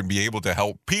however we can be able to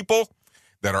help people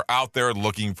that are out there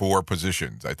looking for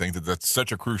positions. I think that that's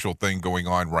such a crucial thing going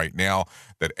on right now,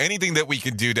 that anything that we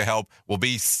can do to help will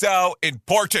be so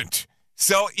important,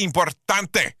 so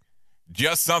importante.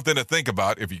 Just something to think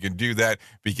about if you can do that,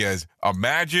 because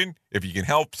imagine if you can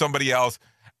help somebody else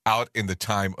out in the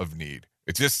time of need.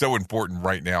 It's just so important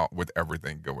right now with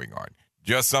everything going on.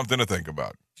 Just something to think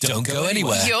about. Don't go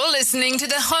anywhere. You're listening to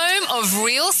the home of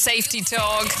real safety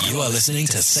talk. You are listening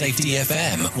to Safety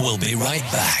FM. We'll be right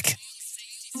back.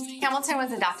 Hamilton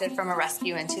was adopted from a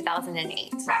rescue in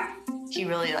 2008. He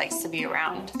really likes to be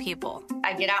around people.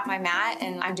 I get out my mat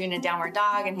and I'm doing a downward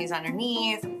dog and he's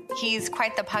underneath. He's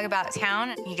quite the pug about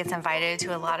town. He gets invited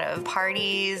to a lot of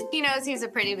parties. He knows he's a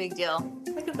pretty big deal.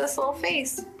 Look at this little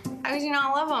face. How could you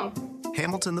not love him?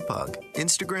 Hamilton the Pug,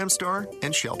 Instagram star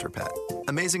and shelter pet.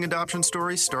 Amazing adoption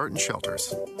stories start in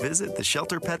shelters. Visit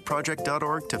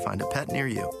theshelterpetproject.org to find a pet near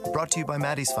you. Brought to you by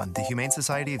Maddie's Fund, the Humane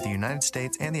Society of the United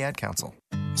States, and the Ad Council.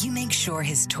 You make sure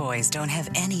his toys don't have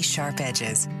any sharp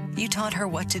edges. You taught her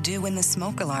what to do when the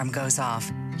smoke alarm goes off.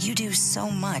 You do so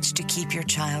much to keep your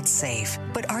child safe.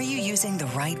 But are you using the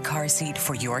right car seat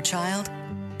for your child?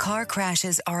 Car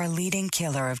crashes are a leading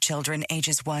killer of children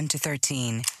ages 1 to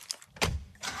 13.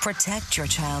 Protect your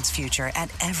child's future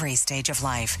at every stage of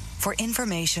life. For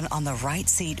information on the right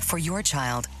seat for your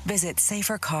child, visit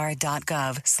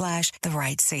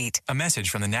safercar.gov/the-right-seat. A message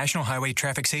from the National Highway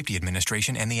Traffic Safety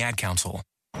Administration and the Ad Council.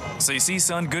 So you see,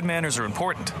 son, good manners are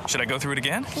important. Should I go through it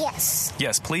again? Yes.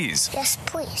 Yes, please. Yes,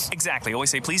 please. Exactly. Always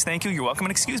say please, thank you, you're welcome,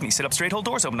 and excuse me. Sit up straight, hold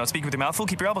doors open, don't speak with your mouth full,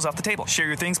 keep your elbows off the table. Share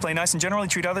your things, play nice, and generally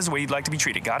treat others the way you'd like to be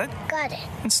treated. Got it? Got it.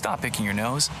 And stop picking your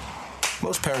nose.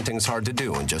 Most parenting is hard to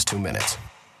do in just 2 minutes.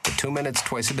 But 2 minutes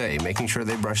twice a day making sure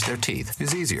they brush their teeth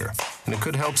is easier, and it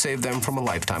could help save them from a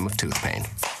lifetime of tooth pain.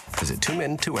 Visit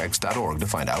 2min2x.org to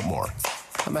find out more.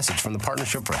 A message from the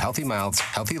Partnership for Healthy Mouths,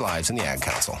 Healthy Lives, and the Ad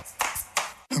Council.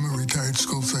 I'm a retired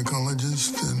school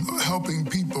psychologist, and helping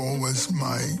people was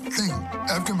my thing.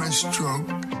 After my stroke,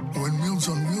 when Meals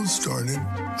on Wheels started,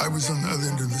 I was on the other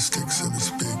end of the stick, so to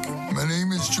speak. My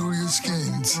name is Julius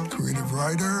Gaines, creative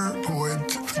writer, poet,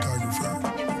 photographer.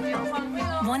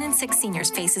 1 in 6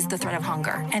 seniors faces the threat of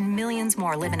hunger, and millions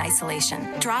more live in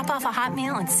isolation. Drop off a hot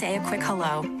meal and say a quick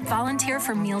hello. Volunteer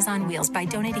for Meals on Wheels by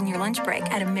donating your lunch break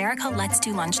at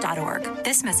americaletsdolunch.org.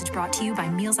 This message brought to you by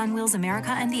Meals on Wheels America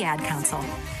and the Ad Council.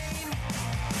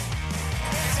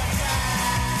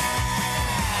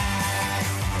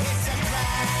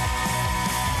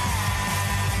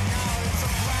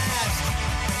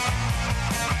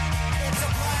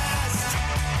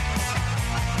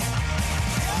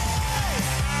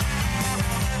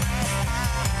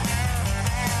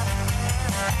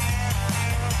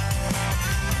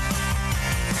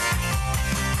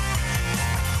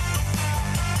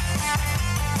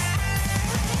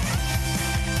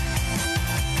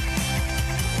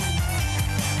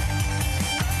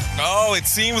 Oh, it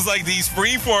seems like these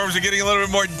freeforms are getting a little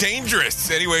bit more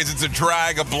dangerous. Anyways, it's a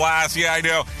drag, a blast. Yeah, I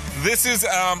know. This is,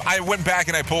 I went back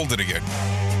and I pulled it again.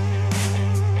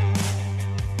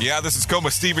 Yeah, this is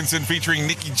Coma Stevenson featuring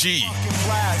Nikki G.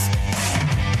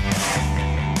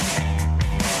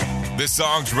 This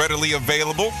song's readily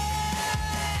available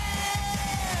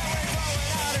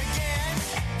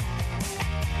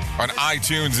on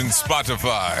iTunes and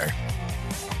Spotify.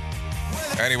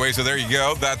 Anyway, so there you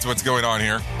go. That's what's going on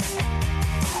here.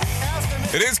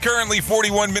 It is currently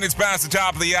 41 minutes past the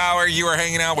top of the hour. You are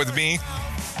hanging out with me.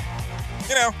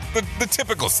 You know, the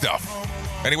typical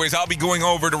stuff. Anyways, I'll be going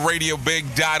over to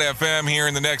RadioBig.fm here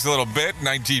in the next little bit,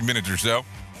 19 minutes or so.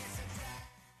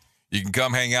 You can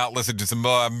come hang out, listen to some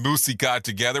musica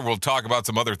together. We'll talk about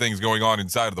some other things going on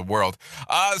inside of the world.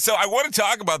 So I want to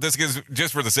talk about this because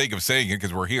just for the sake of saying it,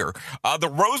 because we're here. The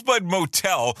Rosebud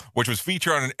Motel, which was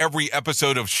featured on every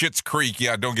episode of Schitt's Creek,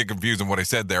 yeah, don't get confused on what I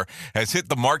said there, has hit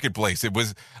the marketplace. It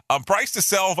was priced to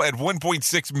sell at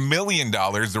 $1.6 million.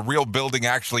 The real building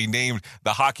actually named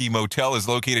the Hockey Motel is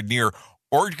located near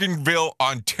Ortonville,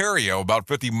 Ontario, about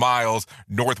 50 miles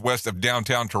northwest of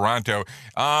downtown Toronto.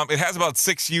 It has about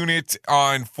 6 units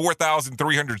on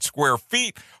 4,300 square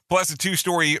feet, plus a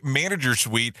 2-story manager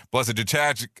suite, plus a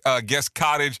detached guest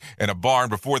cottage and a barn.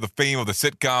 Before the fame of the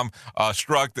sitcom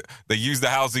struck, they used the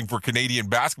housing for Canadian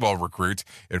basketball recruits.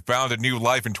 It found a new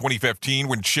life in 2015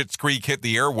 when Schitt's Creek hit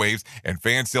the airwaves, and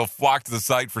fans still flocked to the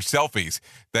site for selfies.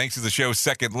 Thanks to the show's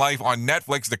second life on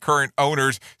Netflix, the current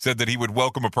owners said that he would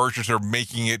welcome a purchaser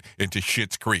making it into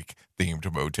Schitt's Creek themed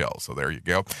motel. So there you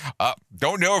go.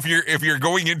 Don't know if you're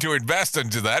going in to invest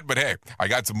into that, but hey, I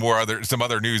got some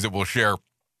other news that we'll share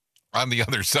on the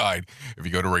other side if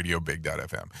you go to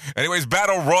RadioBig.fm. Anyways,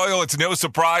 Battle Royal, it's no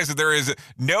surprise that there is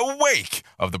no wake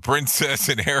of the Princess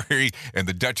and Harry and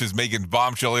the Duchess Meghan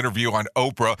bombshell interview on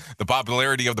Oprah. The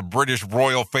popularity of the British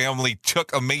royal family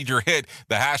took a major hit.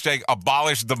 The hashtag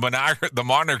abolish the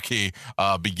monarchy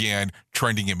began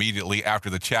trending immediately after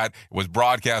the chat was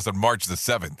broadcast on March the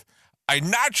 7th. I'm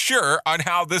not sure on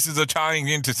how this is tying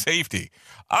into safety.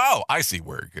 Oh, I see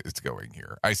where it's going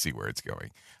here. I see where it's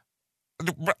going.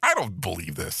 I don't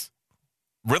believe this.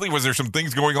 Really, was there some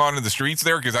things going on in the streets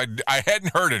there? Because I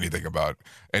hadn't heard anything about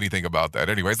that.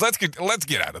 Anyways, let's get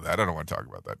out of that. I don't want to talk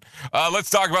about that.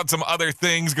 Let's talk about some other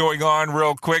things going on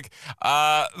real quick.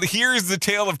 Here's the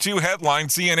tale of two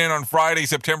headlines. CNN on Friday,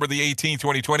 September the 18th,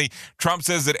 2020. Trump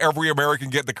says that every American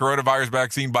get the coronavirus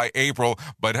vaccine by April,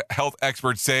 but health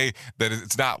experts say that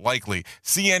it's not likely.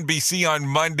 CNBC on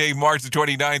Monday, March the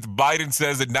 29th. Biden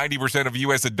says that 90% of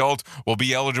U.S. adults will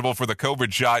be eligible for the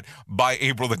COVID shot by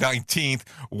April the 19th.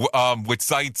 With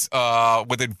sites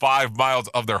within 5 miles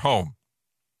of their home.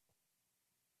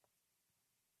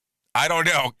 I don't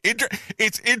know.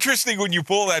 It's interesting when you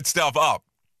pull that stuff up.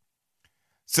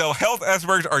 So health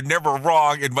experts are never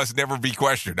wrong and must never be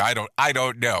questioned. I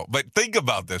don't know. But think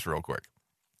about this real quick.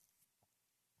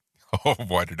 Oh,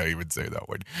 why did I even say that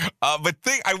one? But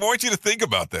I want you to think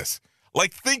about this.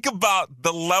 Like, think about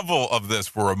the level of this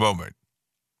for a moment.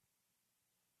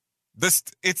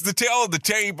 It's the tale of the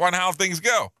tape on how things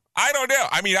go. I don't know.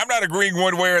 I mean, I'm not agreeing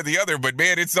one way or the other, but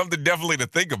man, it's something definitely to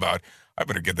think about. I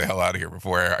better get the hell out of here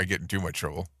before I get in too much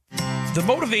trouble. The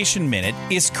Motivation Minute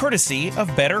is courtesy of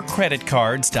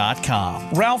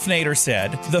BetterCreditCards.com. Ralph Nader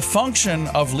said, "The function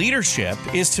of leadership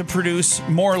is to produce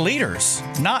more leaders,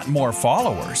 not more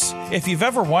followers." If you've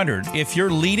ever wondered if you're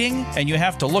leading and you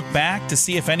have to look back to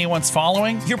see if anyone's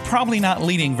following, you're probably not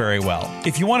leading very well.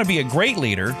 If you want to be a great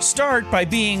leader, start by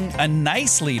being a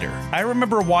nice leader. I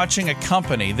remember watching a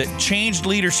company that changed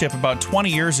leadership about 20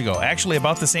 years ago, actually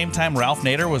about the same time Ralph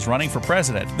Nader was running for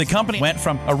president. The company went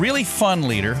from a really fun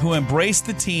leader who embraced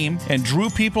the team and drew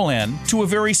people in to a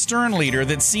very stern leader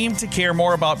that seemed to care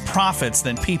more about profits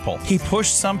than people. He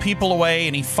pushed some people away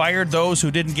and he fired those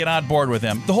who didn't get on board with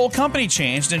him. The whole company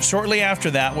changed, and shortly after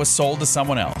that was sold to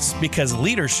someone else because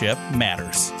leadership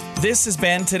matters. This has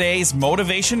been today's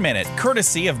Motivation Minute,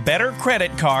 courtesy of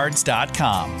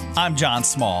BetterCreditCards.com. I'm John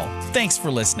Small. Thanks for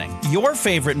listening. Your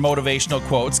favorite motivational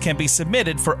quotes can be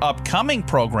submitted for upcoming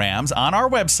programs on our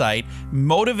website,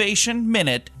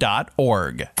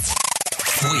 motivationminute.org.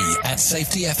 We at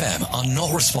Safety FM are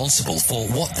not responsible for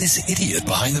what this idiot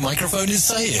behind the microphone is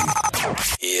saying.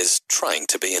 He is trying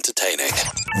to be entertaining.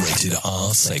 Rated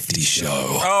R Safety Show.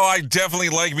 Oh, I definitely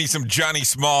like me some Johnny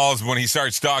Smalls when he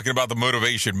starts talking about the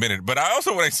Motivation Minute. But I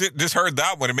also, when I just heard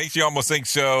that one, it makes you almost think,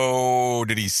 so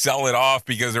did he sell it off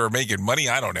because they were making money?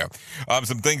 I don't know.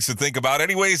 Some things to think about.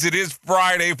 Anyways, it is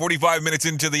Friday, 45 minutes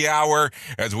into the hour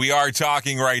as we are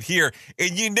talking right here.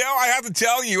 And I have to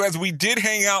tell you, as we did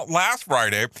hang out last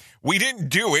Friday, we didn't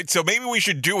do it, so maybe we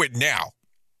should do it now.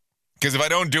 Because if I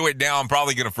don't do it now, I'm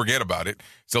probably going to forget about it.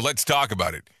 So let's talk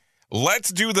about it. Let's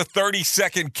do the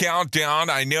 30-second countdown.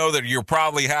 I know that you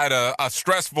probably had a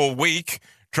stressful week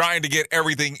trying to get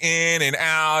everything in and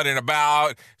out and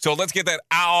about. So let's get that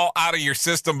all out of your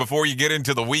system before you get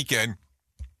into the weekend.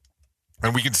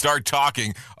 And we can start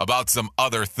talking about some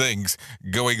other things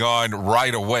going on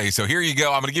right away. So here you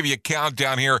go. I'm going to give you a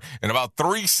countdown here in about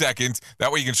 3 seconds.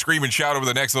 That way you can scream and shout over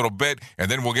the next little bit, and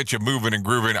then we'll get you moving and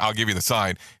grooving. I'll give you the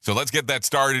sign. So let's get that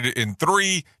started in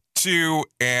 3, 2,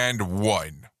 and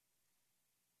 1.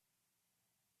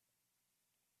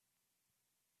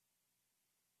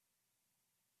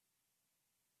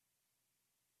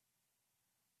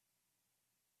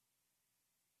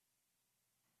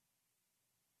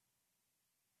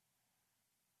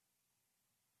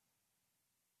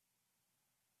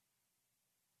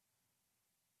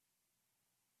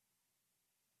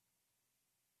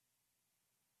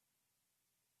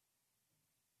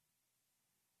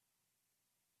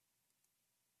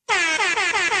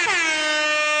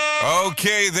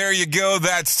 Okay, there you go.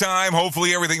 That's time.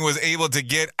 Hopefully everything was able to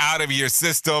get out of your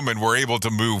system and we're able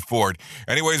to move forward.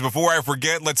 Anyways, before I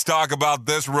forget, let's talk about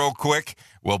this real quick.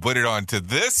 We'll put it on to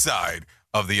this side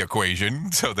of the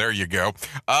equation. So there you go.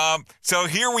 So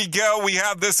here we go. We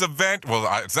have this event. Well,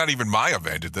 it's not even my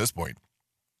event at this point.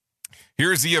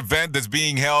 Here's the event that's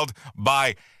being held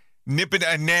by Nipin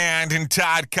Anand and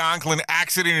Todd Conklin,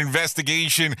 Accident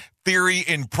Investigation Theory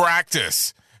in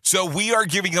Practice. So we are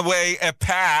giving away a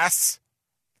pass,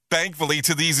 thankfully,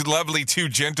 to these lovely two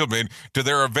gentlemen to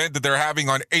their event that they're having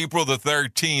on April the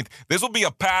 13th. This will be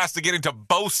a pass to get into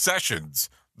both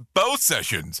sessions. Both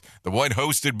sessions. The one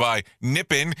hosted by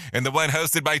Nipin and the one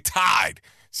hosted by Todd.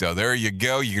 So there you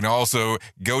go. You can also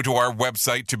go to our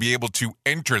website to be able to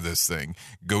enter this thing.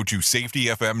 Go to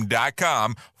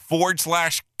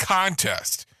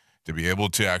safetyfm.com/contest. To be able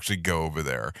to actually go over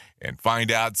there and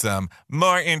find out some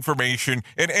more information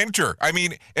and enter.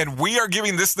 And we are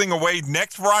giving this thing away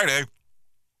next Friday.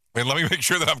 And let me make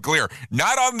sure that I'm clear.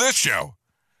 Not on this show.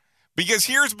 Because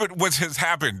here's what has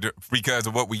happened because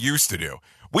of what we used to do.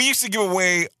 We used to give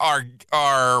away our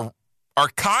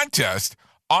contest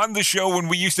on the show when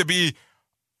we used to be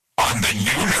on the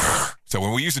nooner. So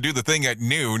when we used to do the thing at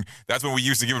noon, that's when we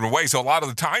used to give it away. So a lot of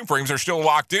the time frames are still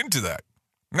locked into that.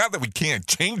 Not that we can't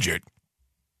change it,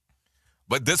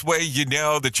 but this way you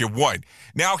know that you won.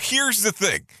 Now, here's the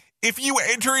thing. If you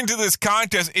enter into this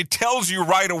contest, it tells you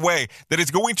right away that it's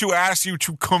going to ask you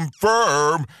to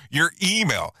confirm your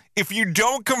email. If you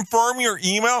don't confirm your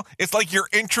email, it's like your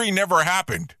entry never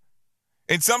happened.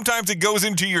 And sometimes it goes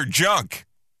into your junk.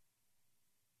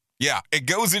 Yeah, it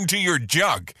goes into your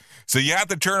junk. So you have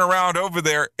to turn around over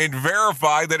there and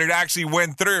verify that it actually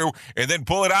went through and then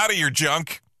pull it out of your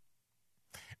junk.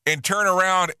 And turn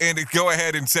around and go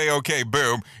ahead and say, okay,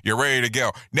 boom, you're ready to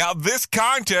go. Now, this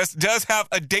contest does have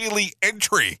a daily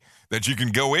entry that you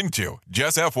can go into.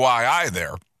 Just FYI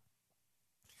there.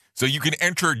 So you can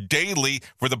enter daily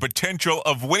for the potential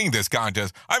of winning this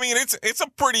contest. It's a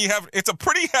pretty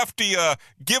hefty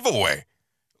giveaway,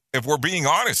 if we're being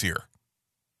honest here.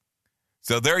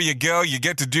 So there you go. You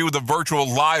get to do the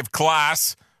virtual live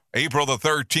class April the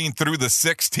 13th through the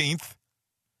 16th.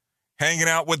 Hanging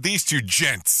out with these two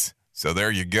gents. So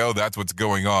there you go. That's what's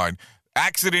going on.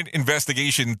 Accident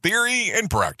Investigation Theory and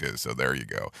Practice. So there you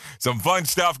go. Some fun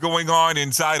stuff going on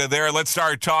inside of there. Let's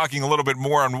start talking a little bit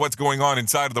more on what's going on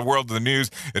inside of the world of the news.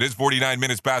 It is 49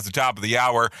 minutes past the top of the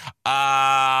hour.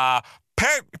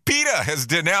 PETA has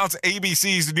denounced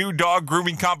ABC's new dog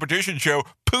grooming competition show,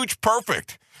 Pooch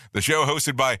Perfect. The show,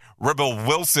 hosted by Rebel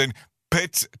Wilson,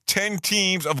 pits 10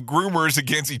 teams of groomers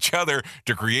against each other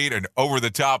to create an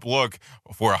over-the-top look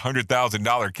for a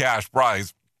 $100,000 cash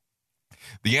prize.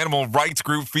 The animal rights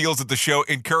group feels that the show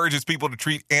encourages people to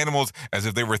treat animals as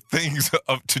if they were things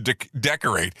to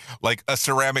decorate, like a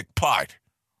ceramic pot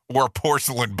or a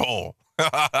porcelain bowl.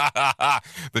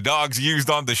 The dogs used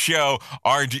on the show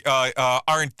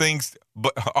aren't things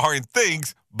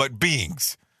but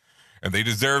beings. And they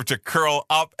deserve to curl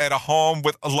up at a home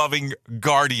with loving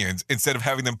guardians instead of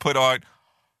having them put on.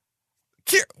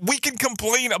 We can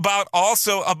complain about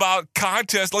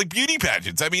contests like beauty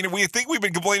pageants. I mean, we think we've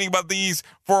been complaining about these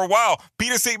for a while.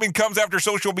 PETA's statement comes after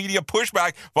social media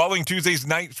pushback following Tuesday's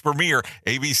night's premiere.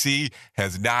 ABC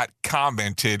has not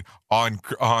commented on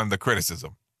the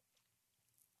criticism.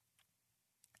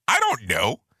 I don't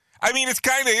know. I mean, it's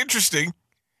kind of interesting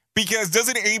because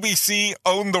doesn't ABC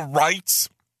own the rights,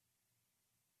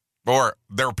 or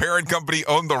their parent company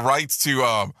own the rights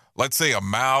to, let's say, a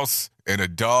mouse and a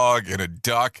dog and a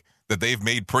duck that they've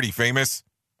made pretty famous?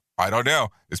 I don't know.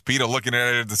 Is PETA looking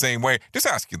at it the same way? Just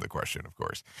asking the question, of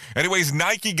course. Anyways,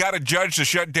 Nike got a judge to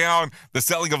shut down the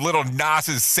selling of Little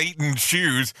Nas's Satan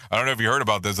shoes. I don't know if you heard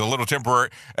about this. A little temporary,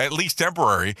 at least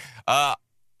temporary. A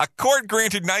court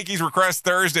granted Nike's request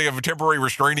Thursday of a temporary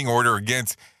restraining order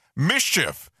against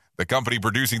Mischief, the company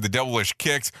producing the devilish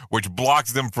kicks, which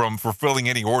blocks them from fulfilling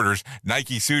any orders.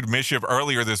 Nike sued Mischief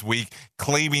earlier this week,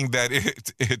 claiming that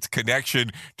its connection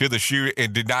to the shoe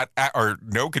and did not, or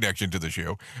no connection to the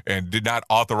shoe, and did not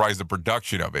authorize the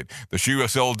production of it. The shoe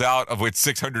sold out of its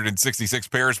 666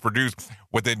 pairs produced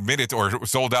within minutes, or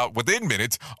sold out within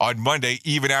minutes on Monday,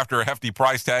 even after a hefty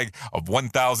price tag of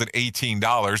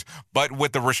 $1,018. But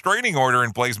with the restraining order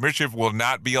in place, Mischief will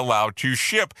not be allowed to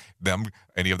ship them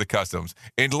any of the customs.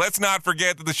 And let's not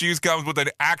forget that the shoes comes with an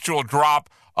actual drop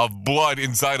of blood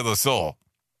inside of the sole.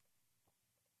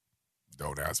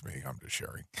 Don't ask me. I'm just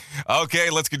sharing. Okay,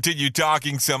 let's continue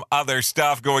talking some other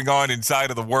stuff going on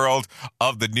inside of the world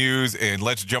of the news, and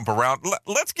let's jump around.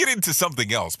 Let's get into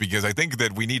something else, because I think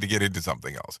that we need to get into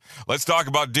something else. Let's talk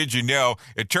about Did You Know?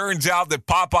 It turns out that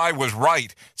Popeye was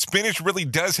right. Spinach really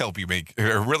does help you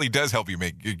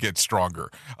get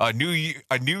stronger. A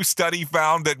new study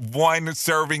found that one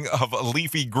serving of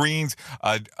leafy greens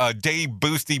a day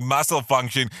boosting muscle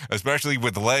function, especially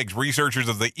with legs. Researchers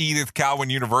of the Edith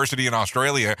Cowan University in Australia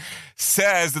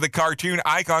says that the cartoon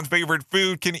icon's favorite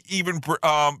food can even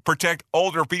protect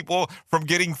older people from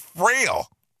getting frail.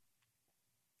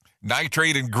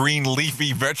 Nitrate in green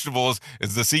leafy vegetables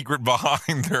is the secret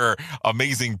behind their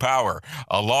amazing power.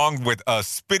 Along with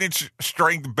spinach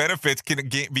strength benefits can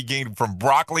be gained from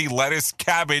broccoli, lettuce,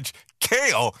 cabbage,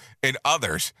 kale, and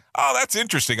others. Oh, that's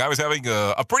interesting. I was having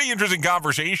a pretty interesting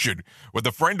conversation with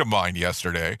a friend of mine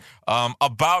yesterday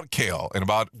about kale and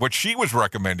about what she was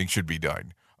recommending should be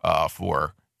done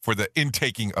for the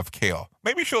intaking of kale.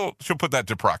 Maybe she'll put that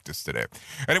to practice today.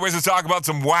 Anyways, let's talk about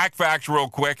some whack facts real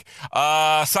quick.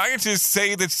 Scientists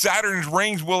say that Saturn's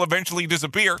rings will eventually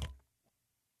disappear.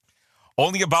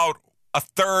 Only about a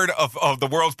third of the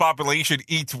world's population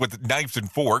eats with knives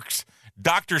and forks.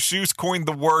 Dr. Seuss coined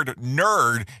the word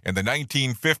nerd in the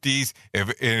 1950s.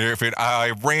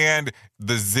 I ran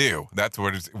the zoo. That's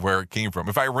where it came from.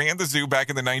 If I ran the zoo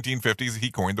back in the 1950s, he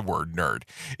coined the word nerd.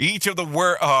 Each of the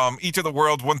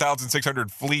world's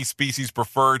 1,600 flea species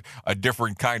preferred a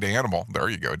different kind of animal. There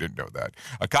you go. Didn't know that.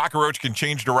 A cockroach can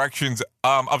change directions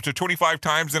up to 25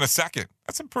 times in a second.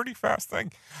 That's a pretty fast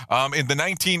thing. In the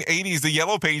 1980s, the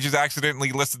Yellow Pages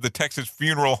accidentally listed the Texas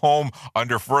funeral home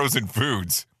under frozen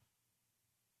foods.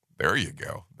 There you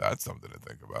go. That's something to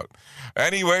think about.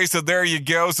 Anyway, so there you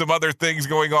go. Some other things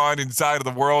going on inside of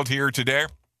the world here today.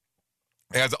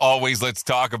 As always, let's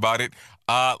talk about it.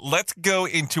 Let's go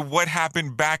into what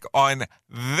happened back on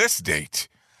this date.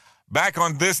 Back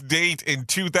on this date in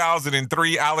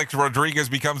 2003, Alex Rodriguez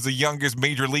becomes the youngest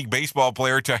Major League Baseball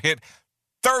player to hit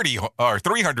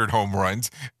 300 home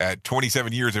runs at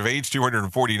 27 years of age,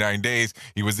 249 days.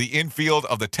 He was the infield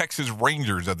of the Texas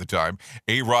Rangers at the time.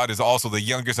 A-Rod is also the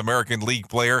youngest American League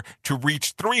player to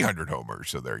reach 300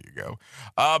 homers. So there you go.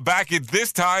 Back at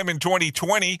this time in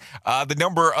 2020, the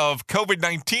number of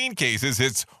COVID-19 cases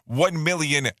hits 1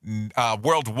 million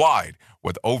worldwide,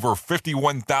 with over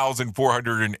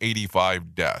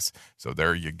 51,485 deaths. So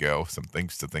there you go. Some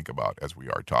things to think about as we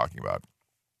are talking about.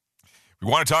 We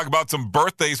want to talk about some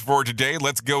birthdays for today.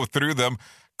 Let's go through them.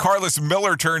 Carlos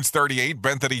Miller turns 38.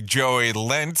 Bethany Joy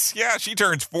Lentz, yeah, she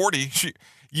turns 40.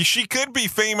 She could be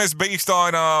famous based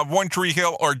on One Tree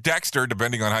Hill or Dexter,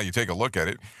 depending on how you take a look at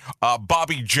it.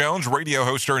 Bobby Jones, radio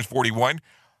host, turns 41.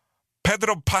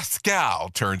 Pedro Pascal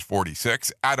turns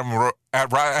 46. Adam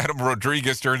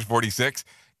Rodriguez turns 46.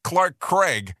 Clark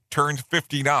Craig turns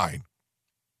 59.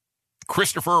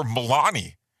 Christopher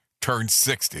Milani turns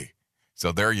 60.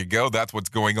 So there you go. That's what's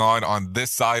going on this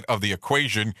side of the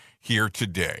equation here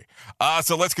today.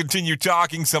 So let's continue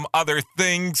talking some other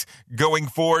things going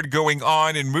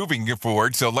on and moving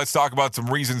forward. So let's talk about some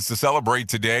reasons to celebrate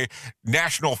today.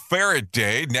 National Ferret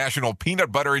Day, National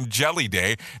Peanut Butter and Jelly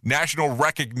Day, National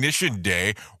Recognition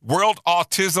Day, World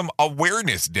Autism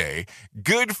Awareness Day,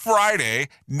 Good Friday,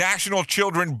 National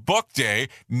Children Book Day,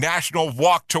 National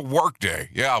Walk to Work Day.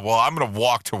 Yeah, well, I'm going to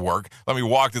walk to work. Let me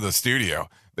walk to the studio.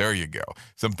 There you go.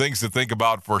 Some things to think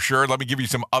about for sure. Let me give you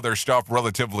some other stuff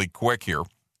relatively quick here.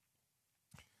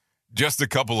 Just a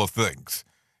couple of things.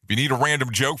 If you need a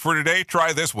random joke for today,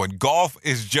 try this one. Golf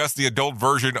is just the adult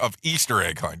version of Easter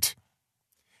egg hunt.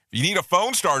 If you need a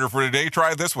phone starter for today,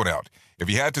 try this one out. If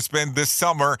you had to spend this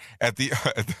summer at the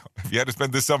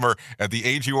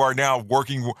age you are now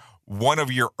working one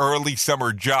of your early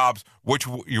summer jobs, which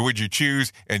would you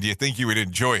choose, and do you think you would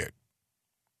enjoy it?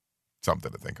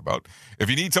 Something to think about. If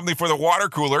you need something for the water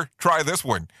cooler, try this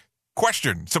one.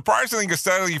 Question. Surprisingly, a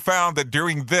study found that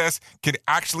doing this can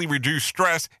actually reduce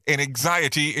stress and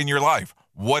anxiety in your life.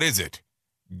 What is it?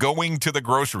 Going to the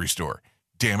grocery store.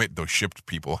 Damn it, those shipped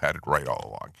people had it right all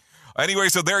along. Anyway,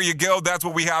 so there you go. That's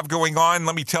what we have going on.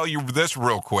 Let me tell you this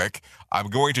real quick.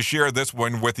 I'm going to share this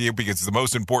one with you because it's the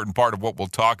most important part of what we'll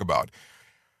talk about.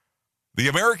 The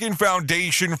American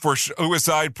Foundation for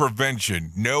Suicide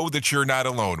Prevention. Know that you're not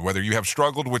alone. Whether you have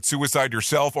struggled with suicide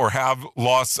yourself or have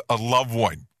lost a loved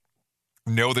one,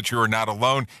 know that you are not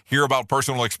alone. Hear about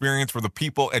personal experience from the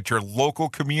people at your local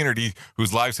community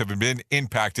whose lives have been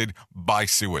impacted by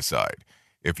suicide.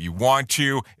 If you want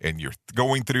to and you're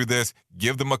going through this,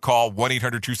 give them a call,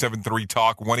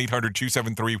 1-800-273-TALK,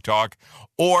 1-800-273-TALK,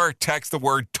 or text the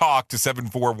word TALK to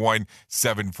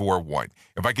 741-741.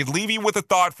 If I could leave you with a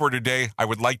thought for today, I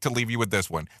would like to leave you with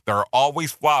this one. There are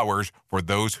always flowers for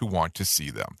those who want to see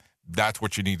them. That's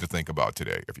what you need to think about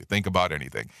today, if you think about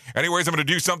anything. Anyways, I'm going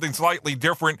to do something slightly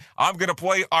different. I'm going to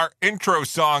play our intro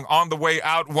song on the way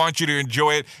out. Want you to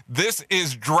enjoy it. This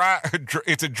is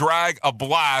It's a Drag, a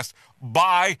Blast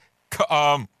by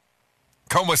Coma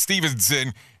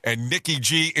Stevenson and Nikki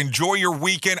G. Enjoy your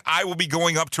weekend. I will be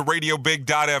going up to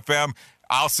RadioBig.fm.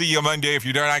 I'll see you Monday. If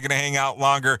you're not going to hang out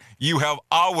longer, you have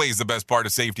always the best part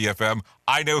of Safety FM.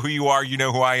 I know who you are. You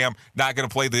know who I am. Not going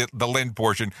to play the Lynn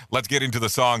portion. Let's get into the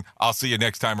song. I'll see you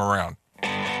next time around.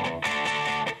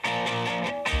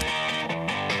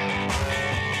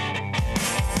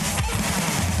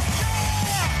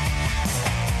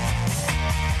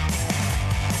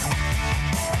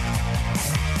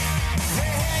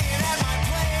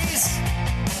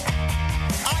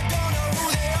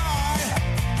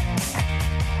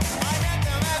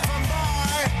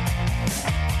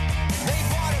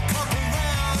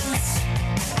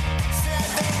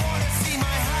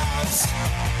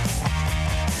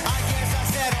 I get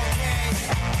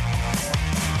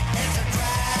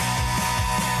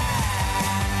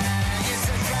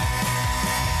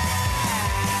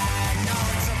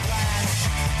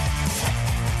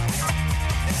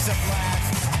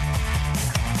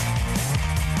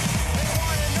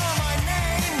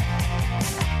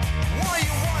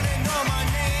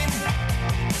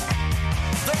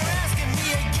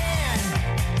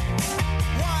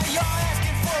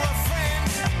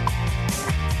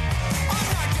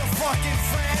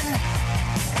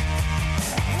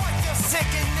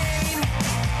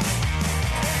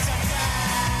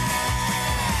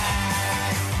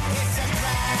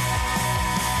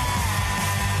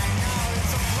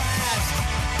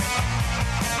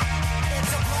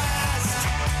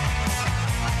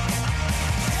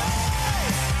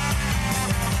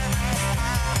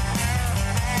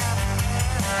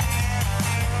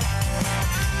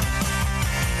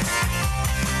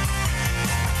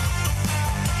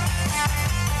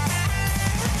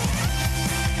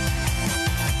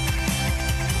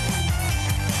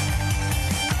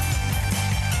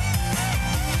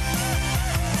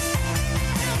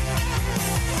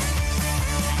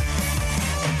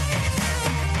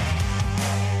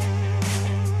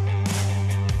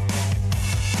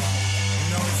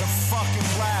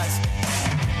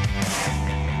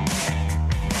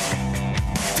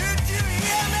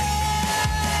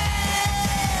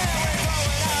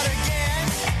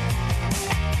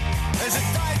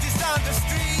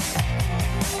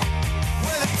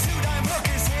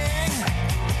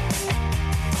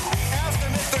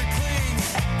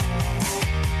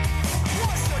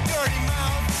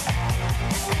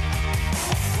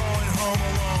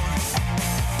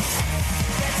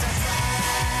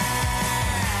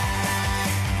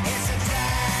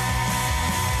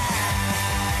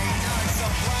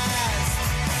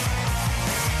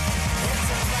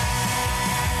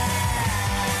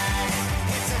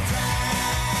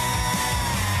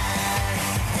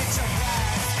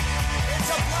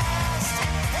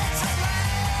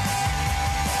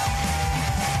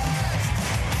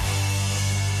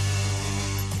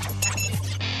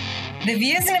The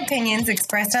views and opinions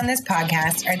expressed on this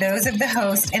podcast are those of the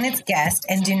host and its guest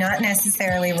and do not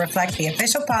necessarily reflect the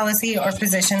official policy or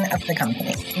position of the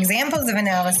company. Examples of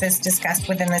analysis discussed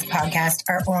within this podcast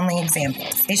are only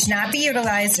examples. They should not be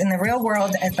utilized in the real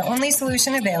world as the only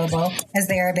solution available, as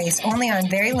they are based only on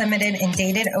very limited and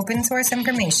dated open source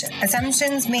information.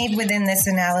 Assumptions made within this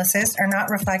analysis are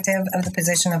not reflective of the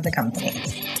position of the company.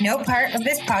 No part of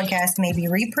this podcast may be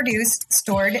reproduced,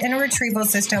 stored in a retrieval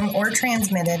system, or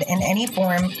transmitted in any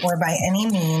form or by any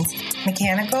means,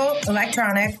 mechanical,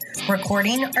 electronic,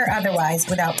 recording, or otherwise,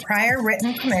 without prior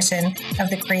written permission of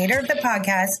the creator of the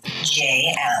podcast,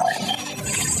 Jay Allen.